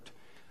 It worked.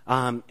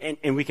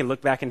 And we can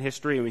look back in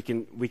history and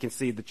we can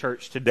see the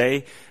church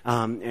today,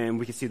 and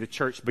we can see the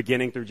church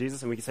beginning through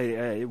Jesus, and we can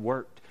say it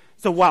worked.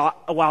 So while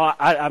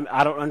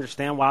I don't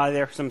understand why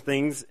there are some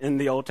things in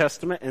the Old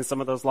Testament and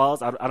some of those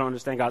laws, I don't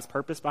understand God's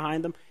purpose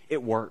behind them.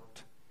 It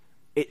worked.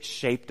 It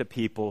shaped a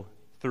people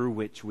through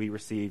which we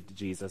received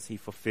Jesus. He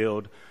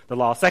fulfilled the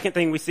law. Second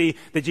thing we see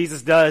that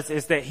Jesus does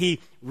is that he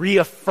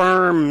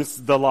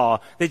reaffirms the law.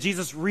 That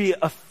Jesus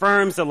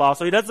reaffirms the law.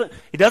 So he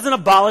doesn't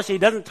abolish it. He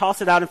doesn't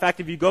toss it out. In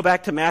fact, if you go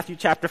back to Matthew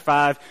chapter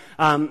 5,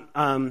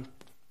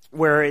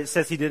 where it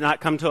says he did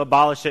not come to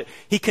abolish it,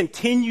 he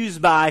continues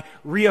by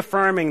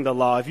reaffirming the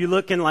law. If you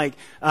look in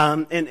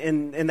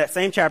in that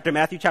same chapter,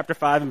 Matthew chapter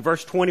 5, in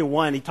verse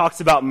 21, he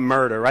talks about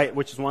murder, right?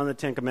 Which is one of the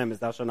 10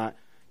 Commandments, thou shalt not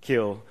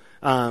kill.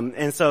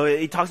 And so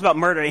he talks about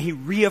murder, and he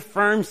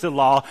reaffirms the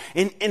law,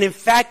 and in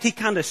fact he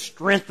kind of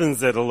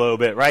strengthens it a little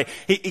bit, right?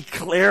 He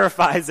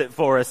clarifies it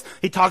for us.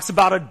 He talks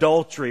about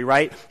adultery,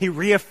 right? He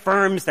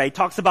reaffirms that. He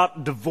talks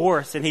about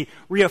divorce, and he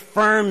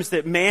reaffirms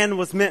that man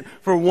was meant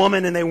for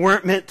woman, and they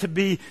weren't meant to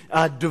be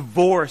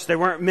divorced. They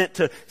weren't meant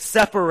to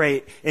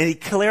separate, and he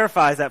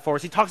clarifies that for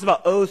us. He talks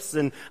about oaths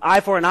and eye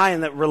for an eye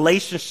and that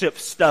relationship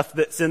stuff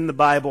that's in the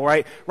Bible,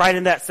 right? Right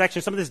in that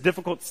section, some of this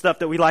difficult stuff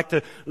that we like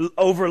to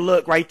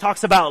overlook, right? He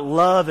talks about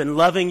love and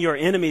loving your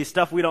enemies,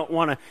 stuff we don't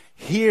want to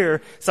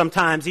hear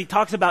sometimes. He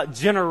talks about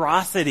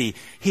generosity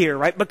here,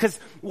 right? Because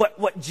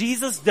what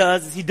Jesus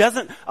does is he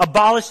doesn't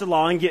abolish the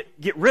law and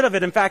get rid of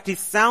it. In fact, he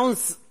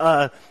sounds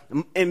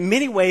in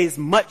many ways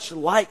much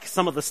like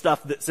some of the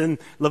stuff that's in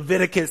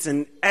Leviticus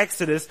and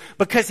Exodus,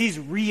 because he's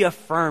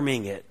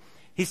reaffirming it.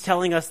 He's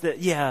telling us that,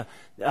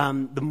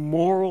 the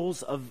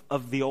morals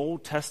of the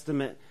Old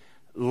Testament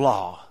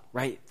law,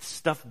 right?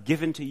 Stuff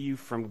given to you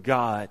from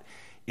God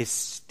is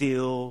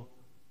still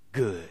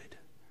good.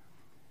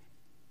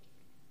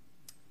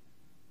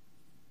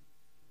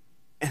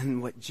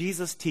 And what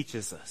Jesus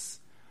teaches us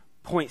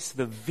points to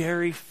the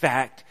very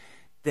fact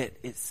that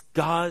it's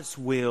God's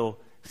will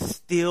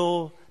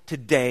still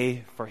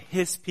today for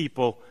his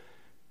people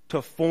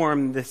to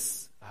form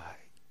this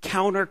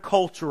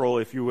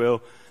countercultural, if you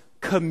will,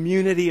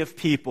 community of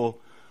people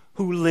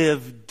who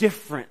live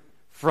different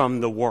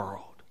from the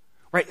world,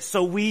 right?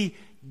 So we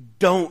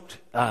don't,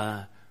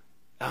 that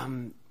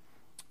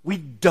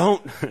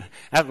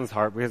one's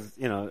hard because,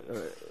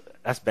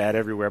 that's bad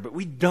everywhere, but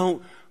we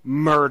don't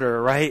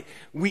murder, right?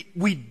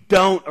 We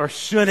don't or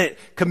shouldn't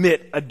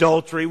commit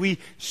adultery. We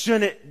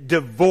shouldn't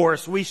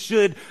divorce. We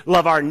should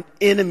love our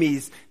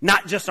enemies,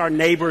 not just our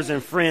neighbors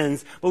and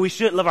friends, but we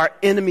should love our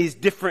enemies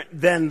different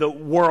than the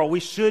world. We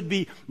should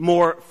be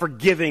more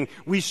forgiving.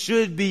 We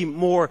should be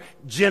more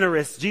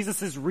generous.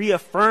 Jesus is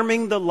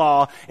reaffirming the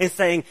law and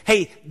saying,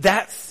 hey,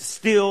 that's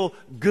still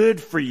good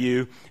for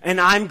you,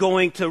 and I'm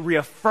going to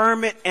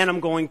reaffirm it, and I'm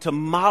going to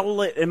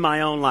model it in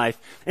my own life.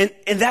 And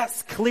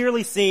that's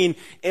clearly seen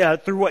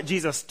through what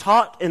Jesus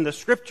taught in the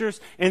scriptures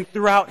and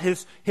throughout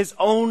his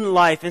own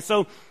life. And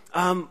so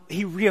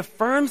he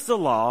reaffirms the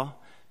law.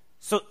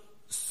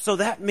 So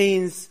that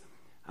means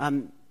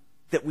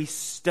that we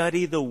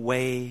study the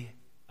way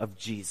of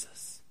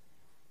Jesus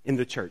in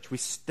the church. We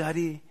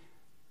study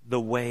the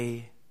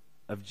way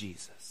of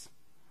Jesus.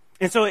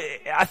 And so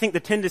I think the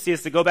tendency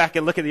is to go back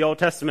and look at the Old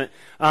Testament,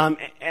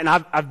 and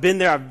I've been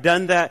there, I've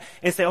done that,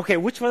 and say, okay,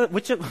 which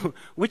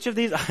of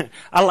these?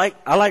 I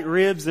like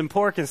ribs and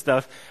pork and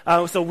stuff.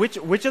 So which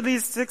of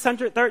these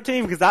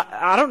 613? Because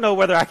I don't know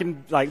whether I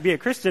can like be a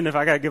Christian if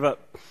I got to give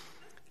up.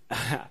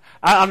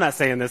 I'm not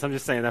saying this. I'm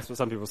just saying that's what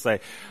some people say.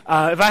 If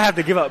I have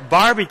to give up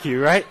barbecue,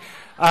 right?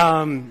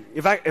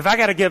 If I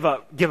got to give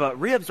up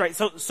ribs, right?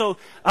 So,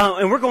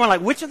 and we're going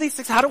like, which of these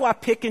six, how do I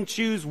pick and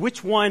choose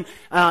which one,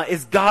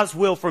 is God's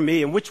will for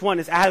me and which one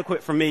is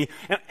adequate for me?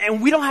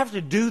 And we don't have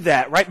to do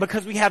that, right?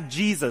 Because we have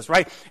Jesus,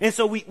 right? And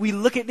so we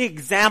look at the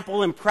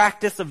example and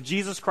practice of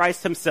Jesus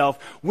Christ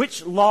himself.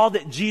 Which law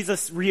that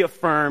Jesus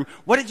reaffirmed?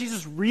 What did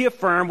Jesus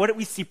reaffirm? What did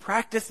we see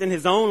practiced in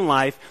his own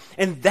life?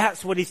 And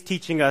that's what he's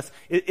teaching us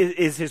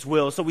is his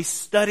will. So we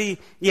study,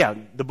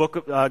 the book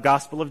of,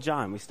 Gospel of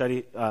John. We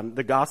study,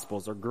 the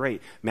Gospels are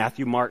great.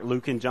 Matthew, Mark,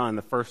 Luke, and John,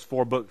 the first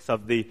four books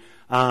of the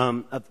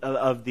New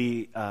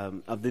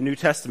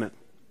Testament.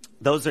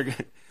 Those are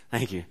good.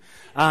 Thank you.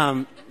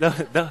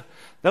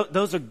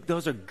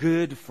 Those are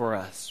good for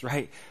us,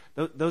 right?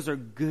 Those are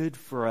good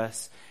for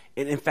us.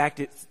 And in fact,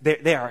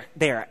 they are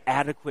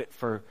adequate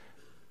for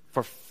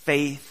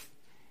faith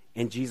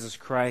in Jesus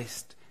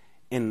Christ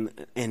and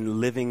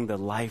living the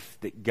life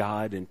that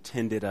God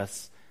intended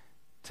us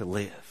to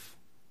live.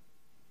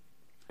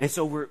 And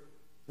so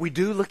we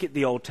do look at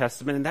the Old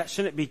Testament, and that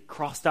shouldn't be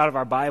crossed out of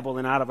our Bible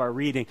and out of our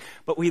reading,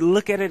 but we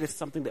look at it as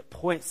something that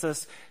points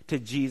us to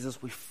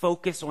Jesus. We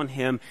focus on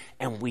him,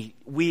 and we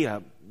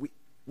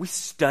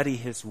study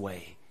his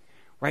way,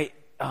 right?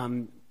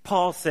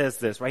 Paul says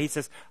this, right? He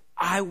says,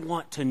 I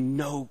want to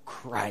know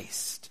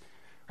Christ,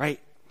 right?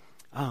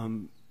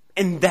 And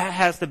that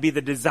has to be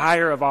the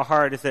desire of our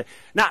heart, is that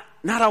not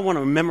I want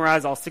to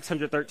memorize all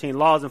 613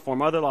 laws and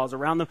form other laws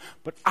around them,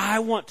 but I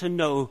want to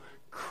know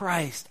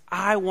Christ.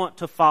 I want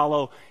to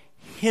follow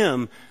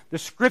him. The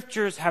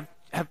scriptures have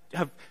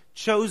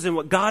chosen,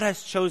 what God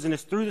has chosen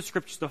is through the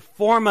scriptures to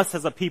form us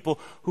as a people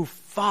who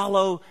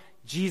follow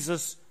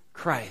Jesus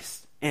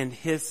Christ and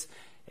his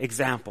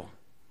example.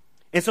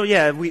 And so,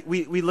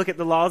 we look at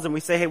the laws and we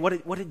say, hey,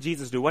 what did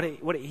Jesus do? What did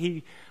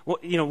he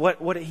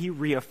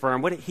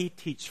reaffirm? What did he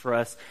teach for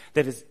us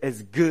that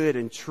is good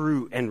and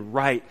true and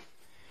right?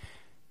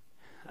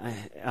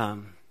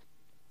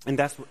 And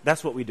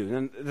that's what we do.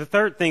 And the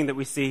third thing that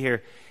we see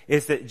here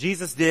is that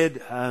Jesus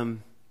did,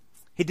 and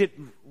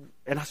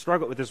I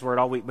struggled with this word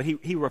all week, but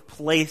he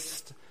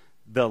replaced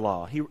the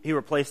law. He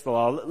replaced the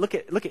law. Look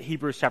at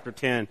Hebrews chapter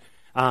 10.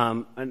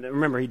 And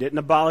remember, he didn't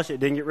abolish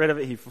it, didn't get rid of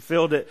it. He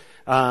fulfilled it,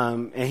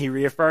 and he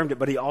reaffirmed it,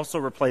 but he also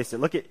replaced it.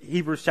 Look at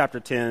Hebrews chapter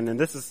 10, and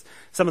this is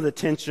some of the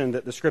tension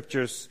that the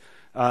scriptures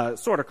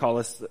sort of call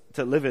us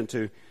to live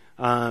into,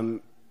 and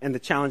the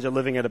challenge of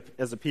living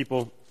as a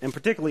people, and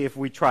particularly if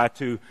we try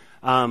to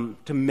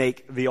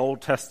make the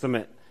Old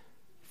Testament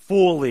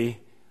fully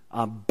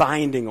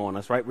binding on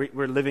us, right?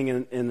 We're living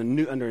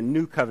under a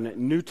new covenant,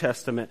 New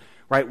Testament,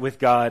 right, with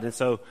God. And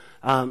so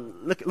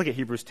look at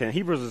Hebrews 10.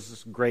 Hebrews is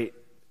this great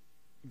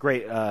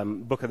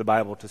book of the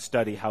Bible to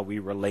study how we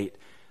relate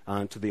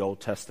to the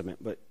Old Testament.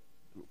 But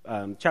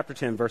chapter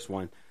 10, verse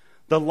 1.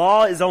 The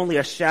law is only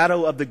a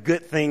shadow of the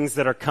good things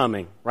that are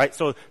coming, right?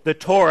 So the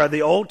Torah,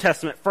 the Old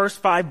Testament, first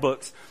 5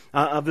 books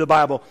of the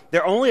Bible,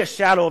 they're only a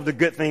shadow of the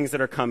good things that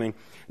are coming,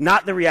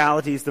 not the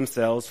realities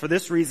themselves. For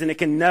this reason, it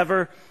can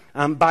never,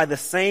 by the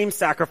same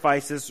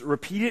sacrifices,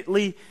 repeated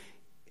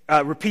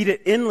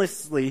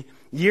endlessly,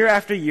 year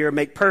after year,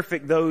 make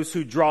perfect those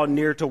who draw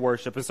near to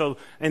worship. And so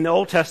in the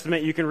Old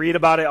Testament, you can read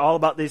about it, all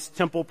about these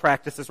temple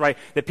practices, right?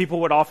 That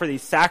people would offer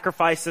these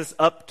sacrifices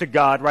up to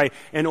God, right?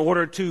 In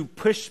order to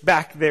push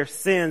back their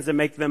sins and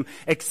make them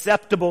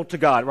acceptable to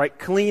God, right?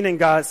 Clean in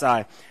God's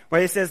eye.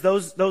 Right? It says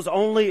those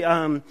only,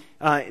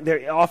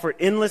 they're offered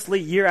endlessly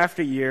year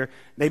after year.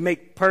 They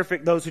make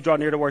perfect those who draw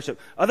near to worship.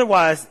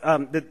 Otherwise,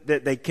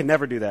 they can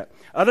never do that.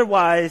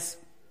 Otherwise,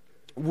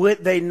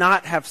 would they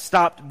not have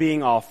stopped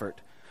being offered?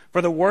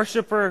 For the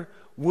worshiper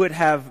would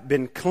have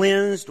been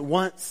cleansed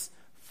once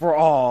for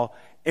all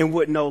and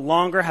would no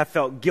longer have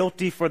felt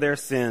guilty for their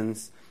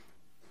sins.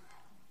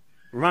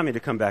 Remind me to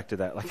come back to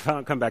that. Like if I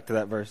don't come back to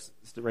that verse,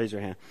 raise your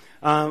hand.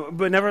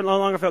 But no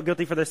longer felt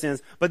guilty for their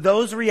sins. But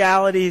those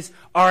realities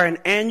are an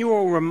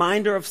annual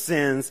reminder of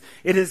sins.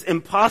 It is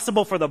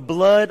impossible for the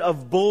blood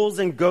of bulls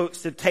and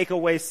goats to take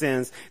away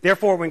sins.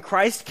 Therefore, when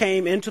Christ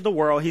came into the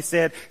world, he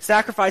said,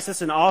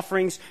 sacrifices and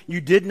offerings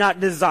you did not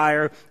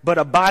desire, but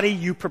a body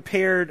you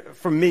prepared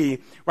for me,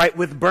 right?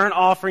 With burnt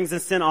offerings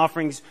and sin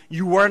offerings,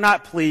 you were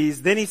not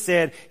pleased. Then he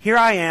said, here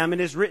I am. It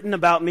is written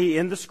about me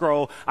in the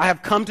scroll. I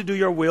have come to do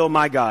your will,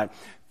 my God.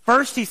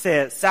 First, he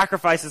said,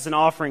 sacrifices and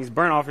offerings,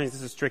 burnt offerings,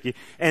 this is tricky,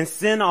 and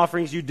sin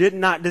offerings you did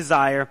not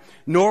desire,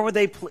 nor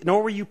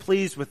were you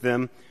pleased with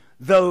them,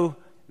 though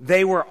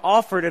they were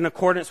offered in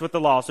accordance with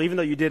the law. So even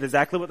though you did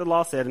exactly what the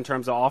law said in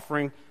terms of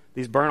offering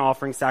these burnt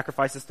offerings,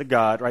 sacrifices to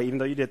God, right? Even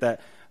though you did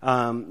that,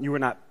 you were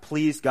not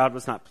pleased. God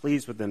was not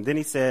pleased with them. Then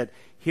he said,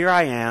 here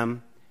I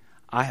am.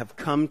 I have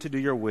come to do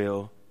your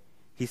will.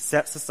 he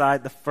sets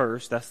aside the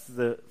first, that's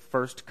the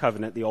first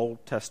covenant, the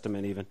Old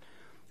Testament even,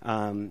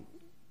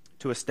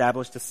 to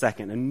establish the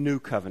second, a new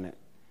covenant.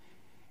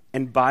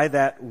 And by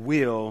that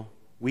will,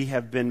 we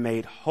have been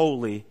made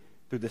holy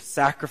through the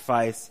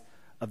sacrifice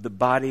of the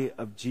body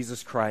of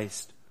Jesus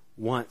Christ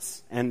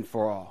once and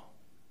for all.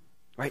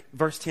 Right?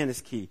 Verse 10 is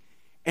key.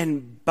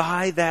 And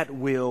by that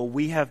will,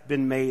 we have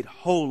been made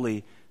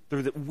holy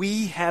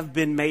we have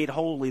been made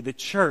holy, the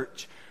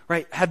church,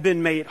 right, have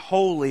been made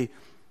holy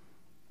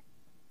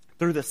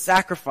through the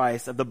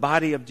sacrifice of the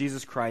body of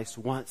Jesus Christ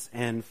once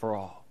and for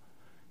all.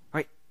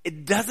 Right?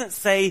 It doesn't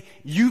say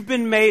you've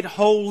been made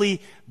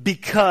holy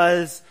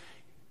because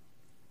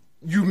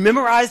you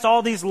memorized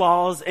all these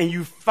laws and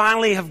you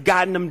finally have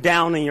gotten them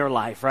down in your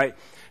life, right?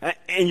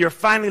 And you're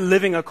finally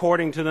living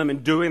according to them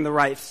and doing the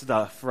right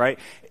stuff, right?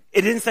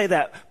 It didn't say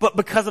that, but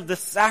because of the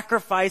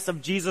sacrifice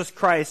of Jesus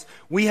Christ,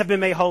 we have been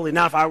made holy.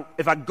 Now,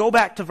 if I go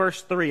back to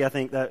verse 3, I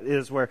think that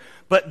is where,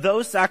 but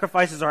those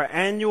sacrifices are an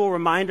annual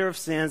reminder of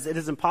sins. It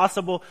is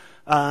impossible,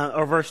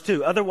 or verse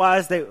 2.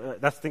 Otherwise,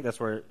 I think that's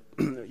where,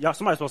 y'all,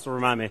 somebody's supposed to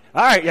remind me.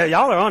 All right, yeah,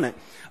 y'all are on it.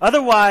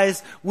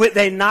 Otherwise, would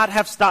they not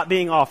have stopped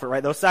being offered,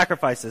 right? Those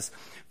sacrifices.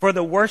 For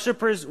the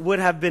worshipers would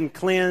have been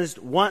cleansed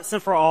once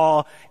and for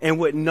all and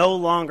would no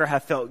longer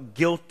have felt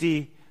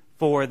guilty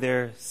for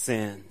their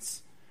sins.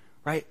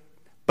 Right?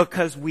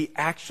 Because we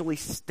actually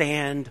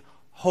stand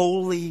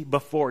holy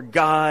before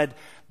God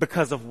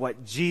because of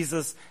what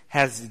Jesus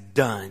has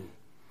done.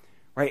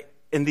 Right?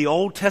 In the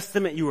Old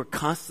Testament, you were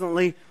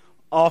constantly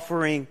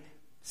offering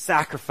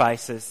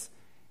sacrifices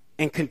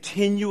and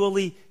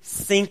continually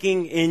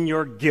sinking in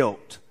your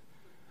guilt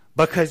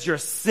because your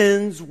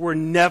sins were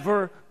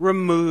never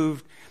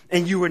removed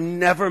and you were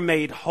never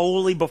made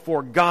holy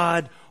before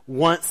God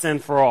once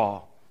and for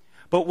all.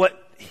 But what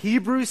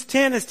Hebrews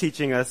 10 is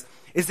teaching us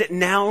is that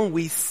now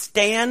we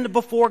stand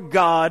before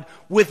God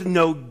with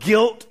no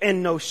guilt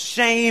and no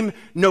shame,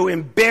 no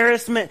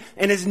embarrassment,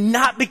 and it's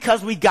not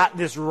because we got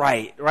this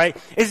right?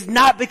 It's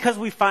not because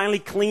we finally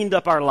cleaned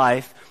up our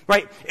life,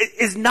 right?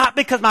 It's not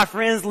because my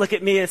friends look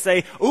at me and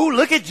say, "Ooh,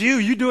 look at you,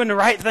 you doing the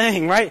right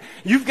thing," right?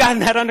 You've gotten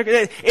that under.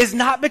 It's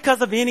not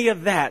because of any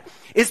of that.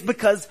 It's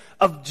because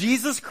of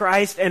Jesus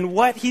Christ and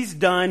what He's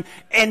done,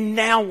 and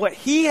now what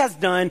He has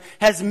done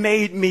has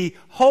made me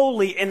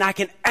holy, and I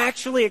can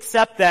actually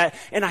accept that,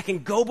 and I can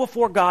go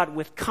before God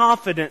with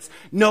confidence,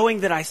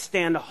 knowing that I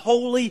stand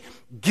holy,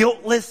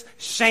 guiltless,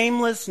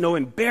 shameless, no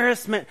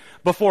embarrassment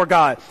before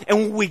God. And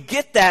when we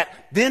get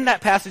that, then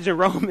that passage in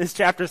Romans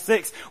chapter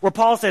 6, where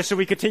Paul says, should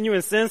we continue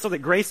in sin so that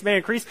grace may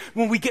increase?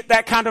 When we get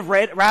that kind of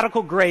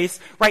radical grace,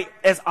 right,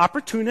 as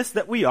opportunists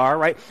that we are,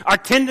 right, our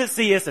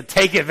tendency is to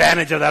take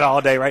advantage of that all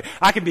day, right?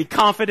 I can be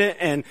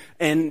confident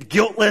and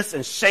guiltless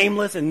and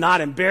shameless and not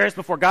embarrassed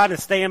before God and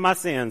stay in my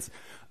sins.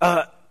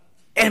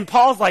 And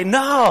Paul's like,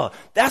 no,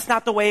 that's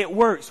not the way it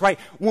works, right?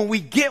 When we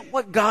get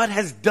what God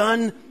has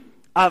done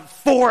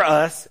for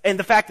us and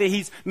the fact that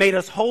He's made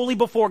us holy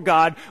before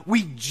God,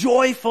 we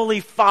joyfully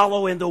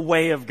follow in the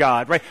way of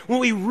God, right? When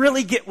we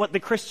really get what the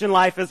Christian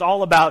life is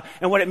all about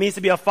and what it means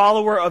to be a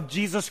follower of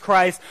Jesus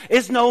Christ,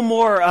 it's no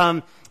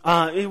more,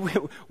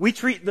 we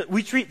treat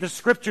the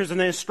scriptures and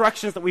the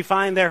instructions that we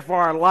find there for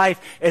our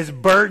life as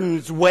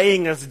burdens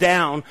weighing us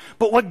down.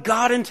 But what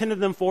God intended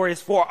them for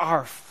is for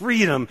our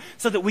freedom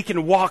so that we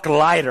can walk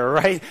lighter,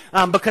 right?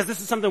 Because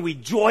this is something we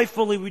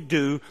joyfully would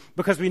do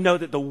because we know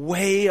that the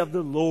way of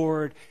the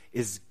Lord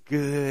is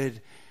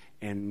good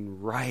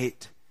and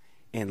right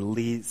and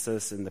leads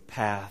us in the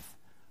path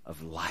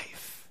of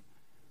life.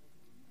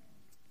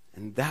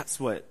 And that's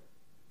what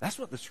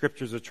the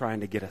scriptures are trying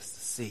to get us to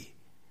see.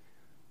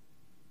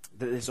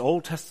 That this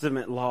Old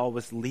Testament law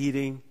was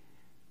leading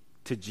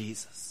to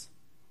Jesus.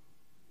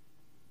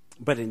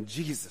 But in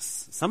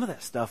Jesus, some of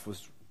that stuff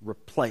was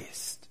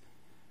replaced.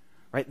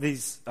 Right?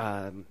 These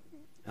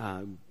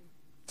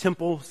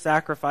temple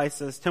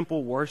sacrifices,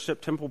 temple worship,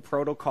 temple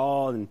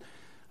protocol,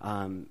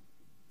 and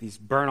these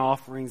burnt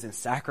offerings and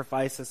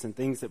sacrifices and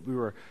things that we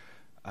were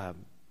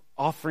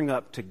offering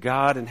up to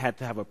God and had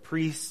to have a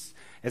priest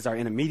as our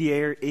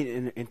intermediary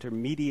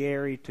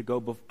to go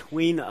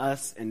between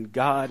us and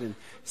God and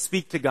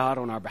speak to God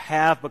on our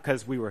behalf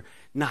because we were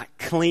not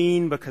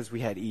clean, because we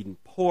had eaten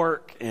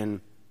pork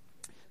and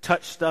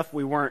touched stuff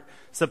we weren't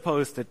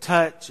supposed to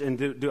touch and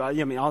do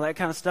all that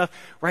kind of stuff,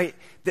 right?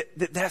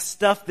 That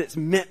stuff that's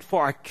meant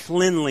for our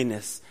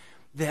cleanliness,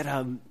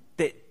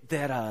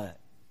 that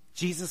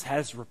Jesus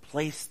has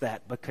replaced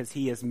that because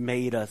He has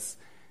made us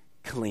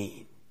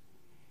clean.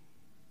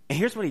 And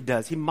here's what He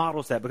does. He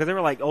models that because there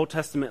were like Old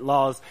Testament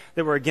laws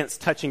that were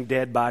against touching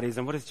dead bodies.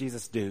 And what does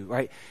Jesus do,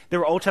 right? There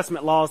were Old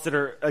Testament laws that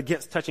are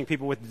against touching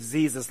people with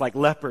diseases like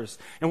lepers.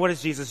 And what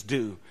does Jesus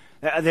do?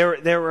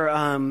 There were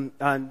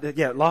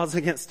laws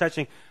against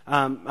touching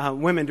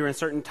women during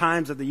certain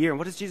times of the year. And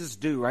what does Jesus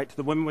do, right? To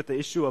the women with the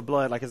issue of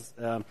blood, like his,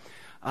 what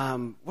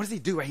does He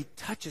do? Right?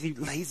 He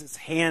lays His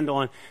hand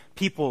on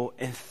people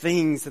and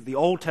things that the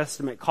Old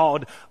Testament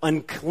called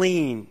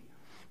unclean,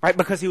 right?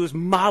 Because He was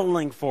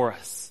modeling for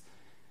us.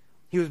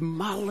 He was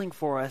modeling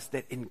for us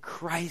that in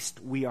Christ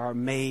we are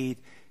made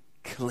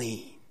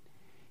clean.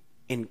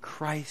 In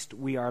Christ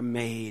we are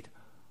made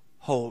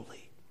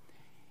holy.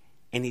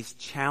 And he's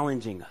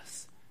challenging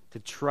us to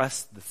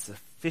trust the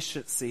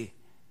sufficiency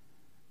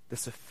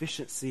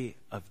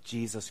of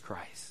Jesus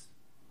Christ.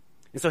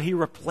 And so he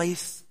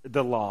replaced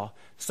the law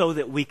so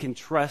that we can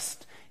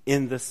trust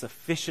in the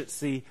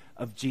sufficiency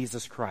of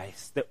Jesus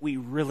Christ, that we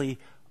really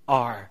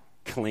are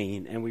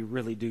clean and we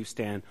really do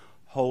stand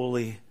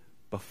holy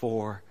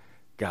before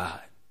God.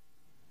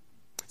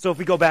 So if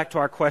we go back to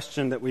our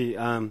question that we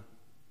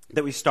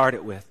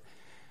started with,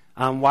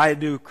 why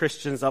do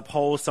Christians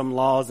uphold some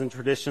laws and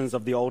traditions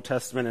of the Old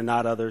Testament and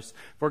not others?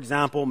 For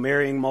example,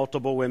 marrying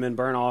multiple women,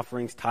 burnt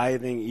offerings,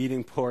 tithing,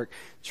 eating pork,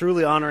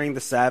 truly honoring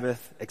the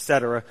Sabbath,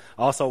 etc.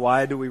 Also,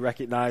 why do we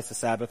recognize the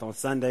Sabbath on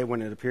Sunday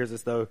when it appears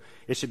as though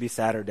it should be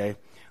Saturday?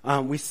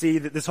 We see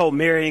that this whole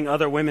marrying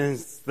other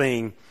women's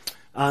thing,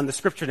 the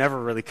scripture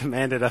never really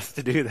commanded us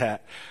to do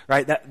that,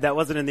 right? That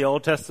wasn't in the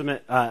Old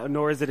Testament,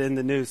 nor is it in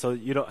the New, so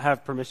you don't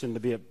have permission to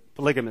be a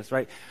polygamous,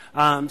 right?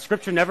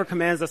 Scripture never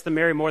commands us to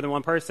marry more than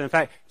one person. In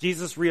fact,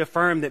 Jesus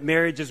reaffirmed that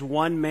marriage is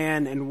one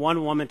man and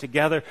one woman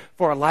together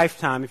for a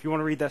lifetime. If you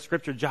want to read that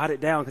scripture, jot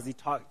it down because he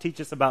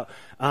teaches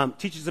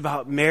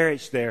about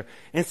marriage there.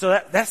 And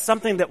so that's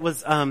something that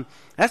was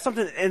that's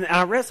something. And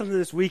I read something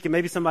this week, and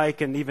maybe somebody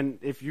can even,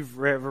 if you've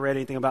ever read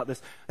anything about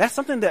this, that's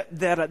something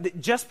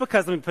that just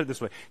because, let me put it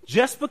this way,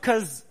 just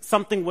because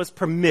something was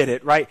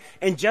permitted, right,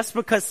 and just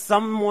because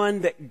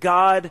someone that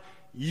God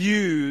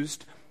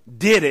used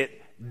did it,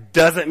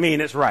 doesn't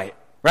mean it's right?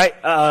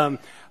 I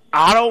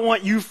don't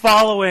want you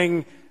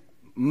following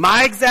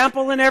my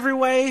example in every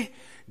way,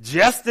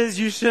 just as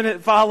you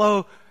shouldn't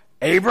follow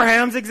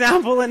Abraham's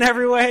example in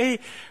every way,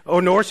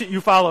 or nor should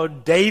you follow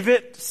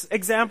David's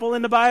example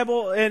in the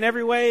Bible in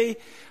every way,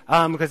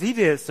 because he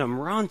did some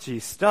raunchy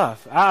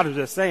stuff. I was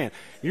just saying,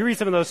 you read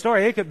some of those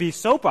stories, it could be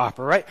soap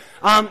opera, right?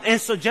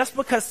 And so just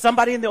because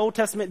somebody in the Old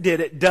Testament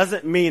did it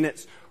doesn't mean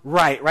it's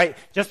right?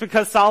 Just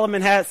because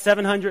Solomon had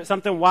 700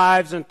 something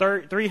wives and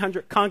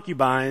 300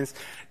 concubines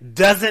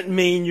doesn't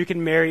mean you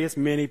can marry as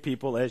many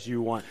people as you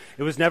want.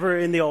 It was never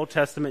in the Old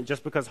Testament.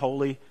 Just because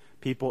holy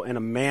people and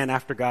a man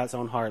after God's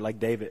own heart like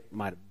David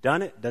might have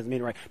done it doesn't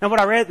mean right. Now, what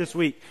I read this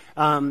week,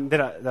 let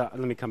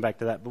me come back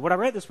to that. But what I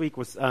read this week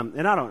was,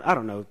 and I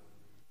don't know,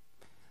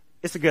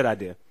 it's a good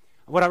idea.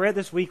 What I read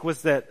this week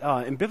was that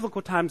in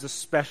biblical times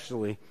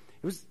especially,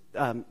 it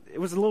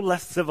was a little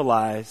less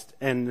civilized,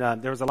 and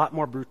there was a lot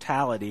more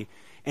brutality,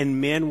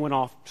 and men went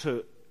off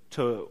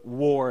to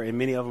war, and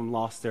many of them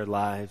lost their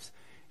lives,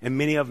 and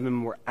many of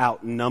them were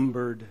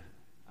outnumbered,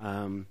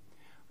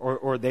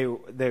 or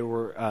they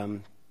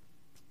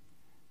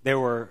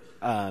were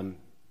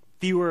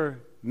fewer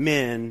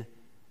men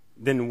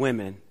than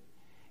women,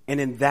 and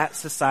in that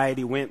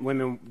society,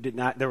 women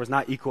there was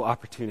not equal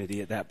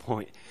opportunity at that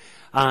point.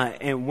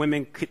 And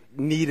women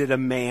needed a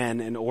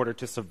man in order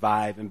to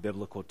survive in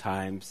biblical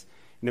times.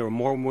 And there were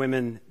more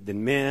women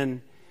than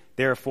men.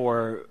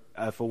 Therefore,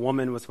 if a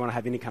woman was going to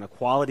have any kind of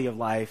quality of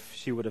life,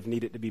 she would have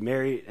needed to be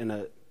married in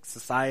a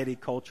society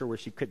culture where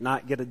she could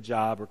not get a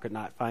job or could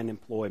not find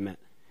employment.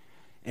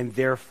 And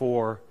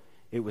therefore,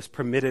 it was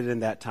permitted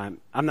in that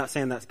time. I'm not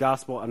saying that's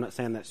gospel. I'm not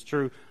saying that's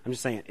true. I'm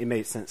just saying it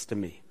made sense to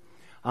me.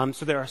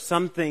 So there are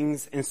some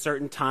things in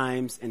certain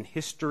times in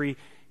history,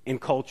 in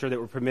culture, that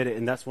were permitted,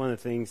 and that's one of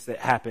the things that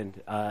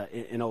happened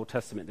in Old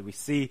Testament that we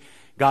see.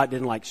 God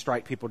didn't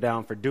strike people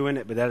down for doing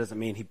it, but that doesn't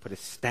mean he put his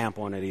stamp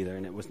on it either,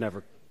 and it was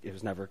never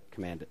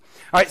commanded.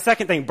 All right,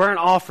 second thing, burnt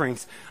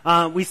offerings.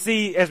 We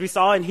see, as we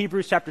saw in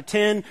Hebrews chapter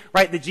 10,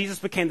 right, that Jesus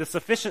became the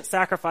sufficient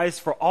sacrifice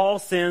for all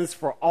sins,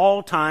 for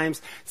all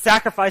times.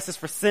 Sacrifices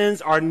for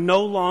sins are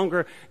no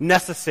longer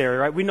necessary,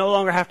 right? We no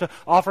longer have to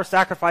offer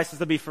sacrifices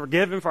to be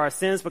forgiven for our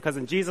sins because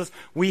in Jesus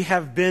we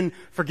have been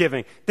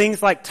forgiven.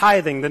 Things like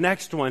tithing, the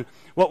next one.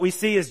 What we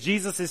see is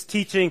Jesus is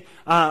teaching,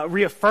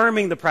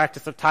 reaffirming the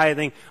practice of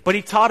tithing, but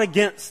he taught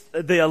against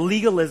the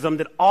legalism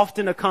that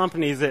often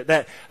accompanies it,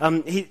 that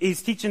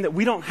he's teaching that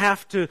we don't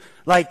have to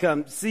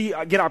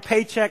get our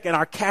paycheck and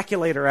our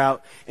calculator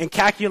out and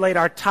calculate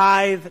our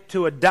tithe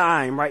to a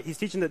dime, right? He's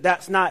teaching that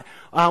that's not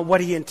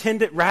what he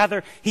intended.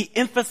 Rather, he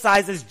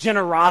emphasizes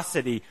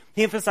generosity.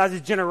 He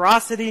emphasizes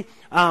generosity,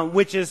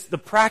 which is the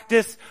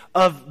practice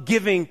of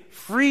giving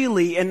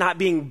freely and not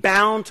being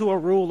bound to a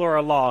rule or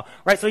a law,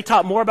 right? So he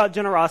taught more about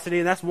generosity,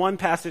 and that's one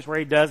passage where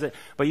he does it.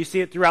 But you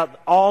see it throughout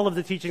all of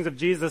the teachings of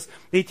Jesus.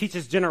 He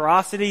teaches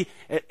generosity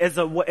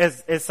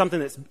as something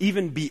that's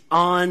even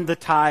beyond the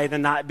tithe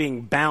and not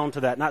being bound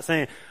to that. Not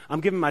saying, I'm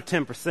giving my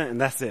 10%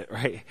 and that's it,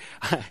 right?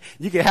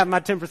 You can have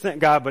my 10%,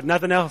 God, but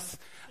nothing else.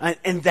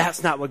 And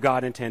that's not what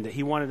God intended.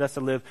 He wanted us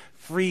to live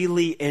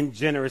freely and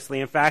generously.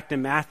 In fact,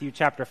 in Matthew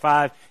chapter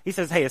 5, he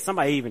says, hey, if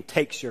somebody even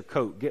takes your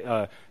coat,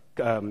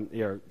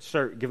 your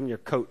shirt, give them your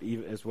coat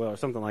as well, or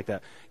something like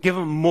that. Give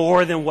them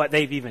more than what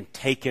they've even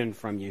taken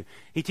from you.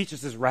 He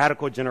teaches this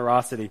radical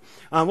generosity.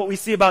 What we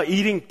see about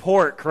eating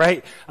pork,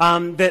 right?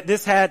 That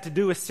this had to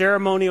do with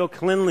ceremonial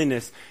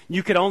cleanliness.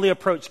 You could only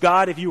approach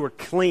God if you were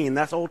clean.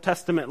 That's Old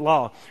Testament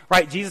law,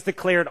 right? Jesus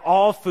declared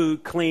all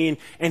food clean,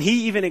 and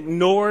he even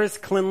ignores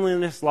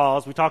cleanliness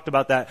laws. We talked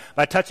about that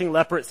by touching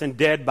leopards and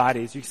dead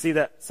bodies. You see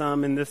that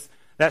some in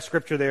that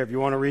scripture there if you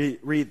want to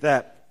read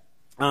that.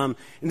 And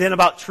then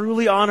about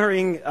truly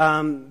honoring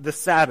the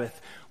Sabbath.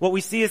 What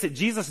we see is that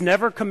Jesus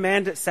never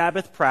commanded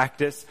Sabbath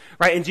practice,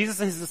 right? And Jesus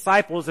and his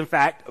disciples, in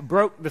fact,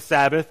 broke the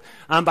Sabbath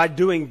by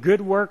doing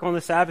good work on the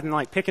Sabbath and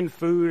like picking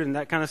food and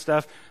that kind of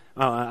stuff.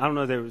 I don't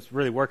know if they was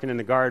really working in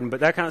the garden,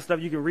 but that kind of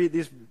stuff, you can read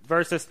these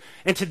verses.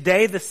 And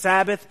today the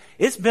Sabbath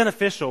is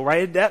beneficial,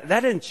 right? That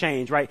didn't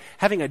change, right?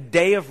 Having a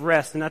day of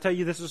rest. And I tell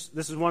you, this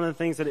is one of the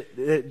things that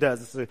it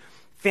does. It's a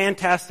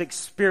fantastic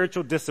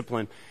spiritual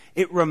discipline.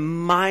 It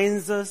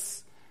reminds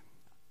us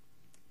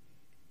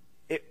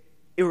that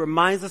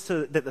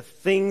the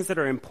things that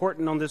are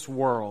important in this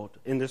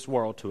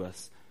world to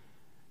us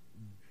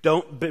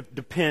don't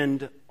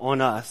depend on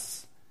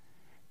us,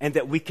 and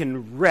that we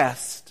can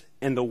rest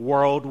and the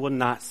world will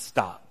not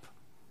stop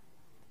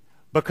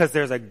because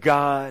there's a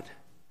God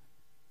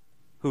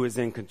who is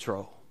in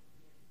control.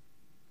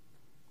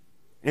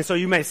 And so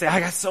you may say, I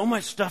got so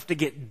much stuff to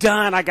get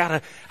done. I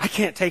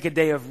can't take a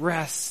day of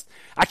rest.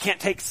 I can't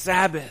take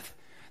Sabbath.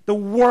 The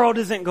world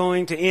isn't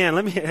going to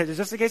end.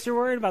 Just in case you're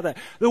worried about that.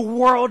 The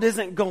world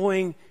isn't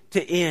going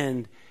to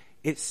end.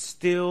 It's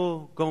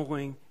still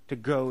going to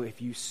go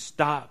if you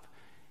stop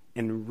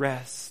and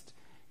rest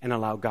and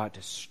allow God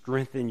to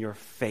strengthen your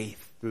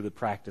faith through the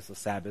practice of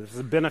Sabbath. It's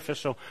a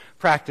beneficial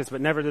practice,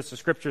 but never does the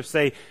scripture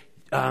say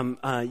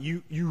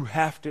you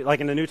have to, like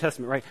in the New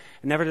Testament, right?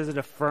 Never does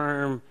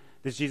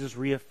Jesus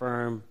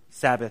reaffirm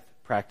Sabbath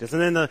practice.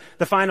 And then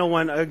the final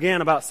one,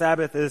 again, about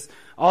Sabbath is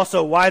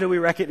also, why do we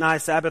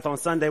recognize Sabbath on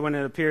Sunday when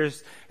it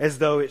appears as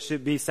though it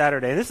should be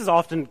Saturday? And this is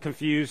often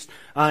confused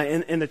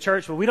in the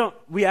church, but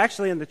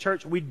in the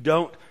church, we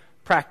don't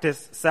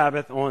practice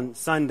Sabbath on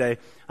Sunday.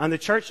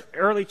 The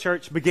early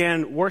church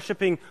began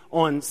worshiping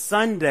on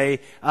Sunday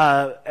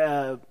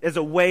as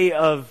a way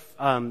of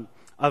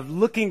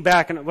looking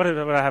back, and what did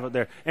I have up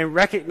there? And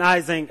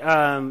recognizing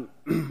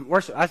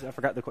worship. I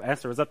forgot the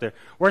answer was up there.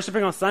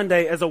 Worshiping on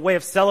Sunday as a way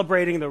of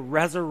celebrating the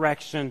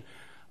resurrection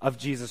of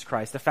Jesus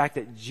Christ, the fact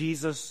that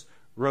Jesus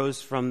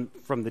rose from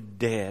the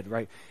dead,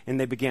 right? And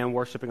they began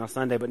worshiping on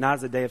Sunday, but not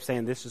as a day of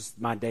saying, this is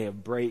my day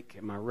of break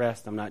and my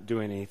rest. I'm not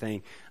doing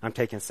anything. I'm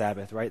taking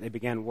Sabbath, right? They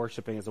began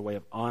worshiping as a way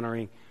of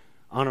honoring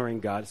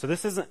God. So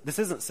this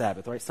isn't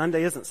Sabbath, right?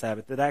 Sunday isn't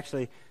Sabbath. That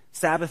actually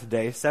Sabbath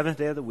day, seventh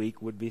day of the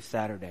week, would be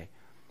Saturday.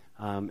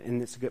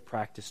 And it's a good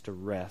practice to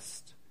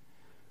rest.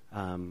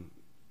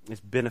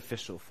 It's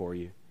beneficial for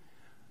you.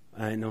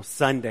 And on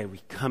Sunday, we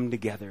come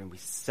together and we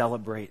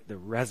celebrate the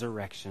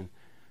resurrection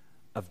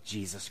of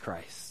Jesus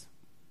Christ.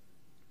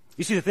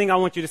 You see, the thing I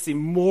want you to see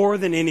more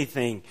than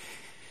anything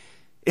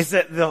is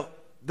that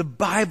the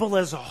Bible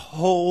as a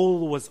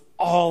whole was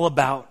all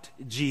about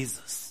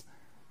Jesus.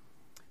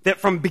 That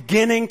from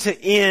beginning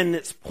to end,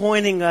 it's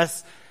pointing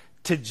us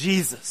to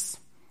Jesus.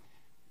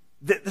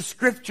 That the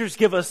scriptures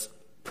give us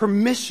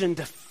permission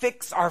to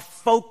fix our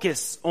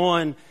focus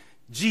on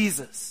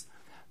Jesus,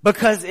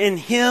 because in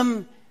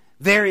him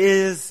there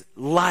is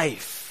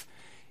life.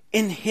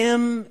 In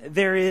him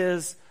there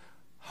is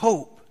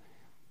hope.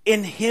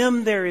 In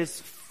him there is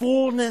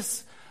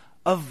fullness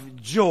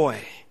of joy.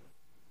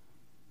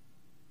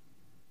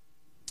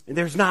 And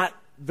there's not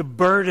the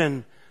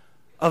burden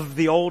of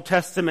the Old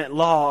Testament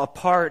law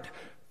apart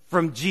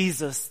from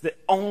Jesus that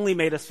only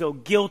made us feel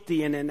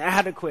guilty and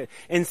inadequate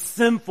and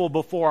sinful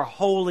before a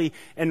holy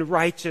and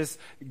righteous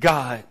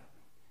God.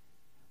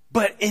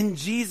 But in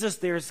Jesus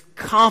there's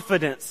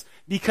confidence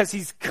because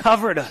he's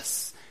covered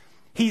us.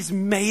 He's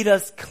made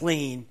us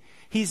clean.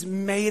 He's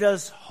made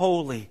us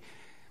holy.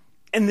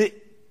 And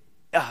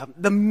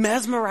the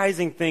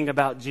mesmerizing thing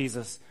about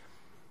Jesus,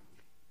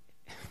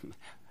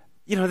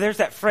 there's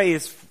that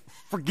phrase,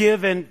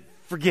 forgive and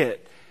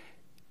forget.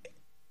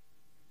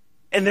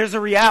 And there's a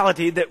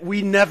reality that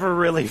we never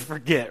really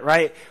forget,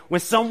 right? When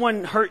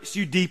someone hurts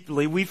you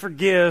deeply, we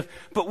forgive,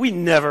 but we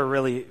never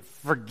really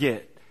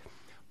forget.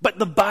 But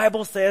the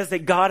Bible says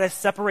that God has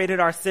separated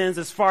our sins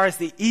as far as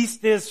the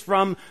east is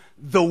from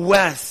the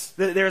west.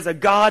 That there's a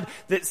God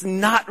that's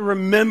not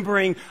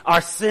remembering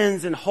our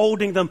sins and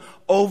holding them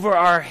over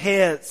our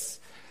heads.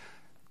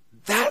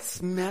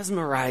 That's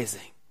mesmerizing.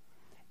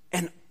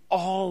 And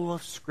all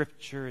of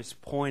Scripture is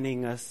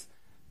pointing us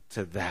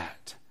to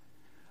that.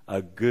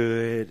 A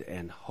good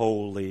and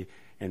holy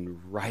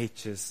and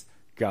righteous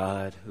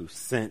God who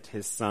sent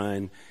his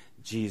Son,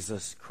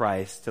 Jesus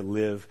Christ, to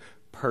live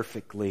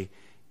perfectly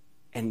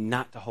and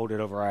not to hold it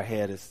over our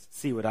head as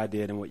see what I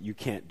did and what you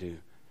can't do,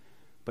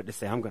 but to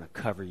say, I'm going to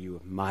cover you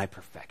with my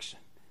perfection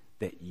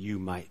that you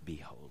might be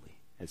holy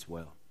as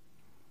well.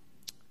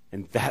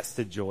 And that's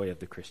the joy of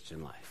the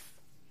Christian life.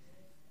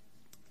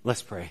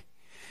 Let's pray.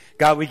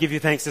 God, we give you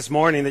thanks this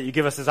morning that you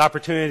give us this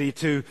opportunity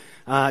to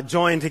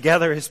join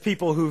together as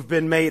people who've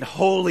been made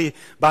holy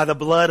by the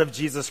blood of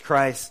Jesus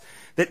Christ.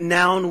 That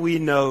now we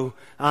know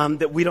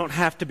that we don't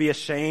have to be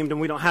ashamed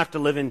and we don't have to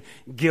live in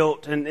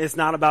guilt. And it's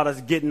not about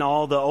us getting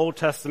all the Old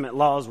Testament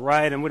laws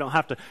right, and we don't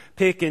have to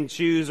pick and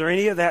choose or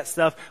any of that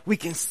stuff. We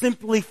can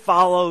simply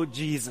follow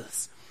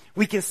Jesus.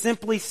 We can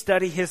simply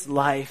study His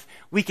life.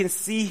 We can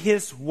see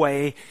His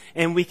way,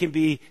 and we can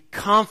be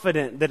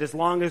confident that as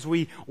long as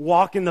we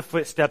walk in the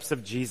footsteps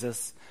of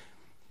Jesus,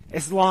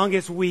 as long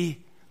as we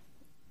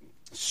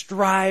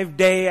strive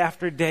day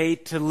after day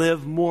to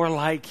live more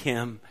like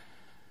Him,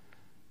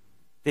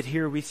 that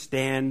here we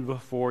stand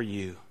before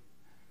you,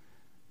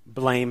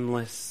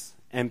 blameless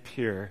and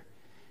pure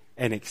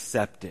and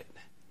accepted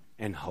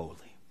and holy.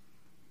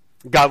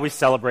 God, we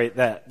celebrate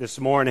that this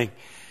morning.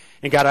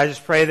 And God, I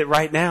just pray that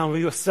right now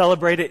we will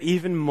celebrate it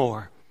even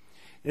more.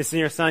 It's in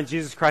your Son,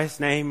 Jesus Christ's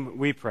name,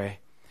 we pray.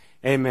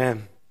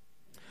 Amen.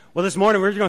 Well, this morning we're going to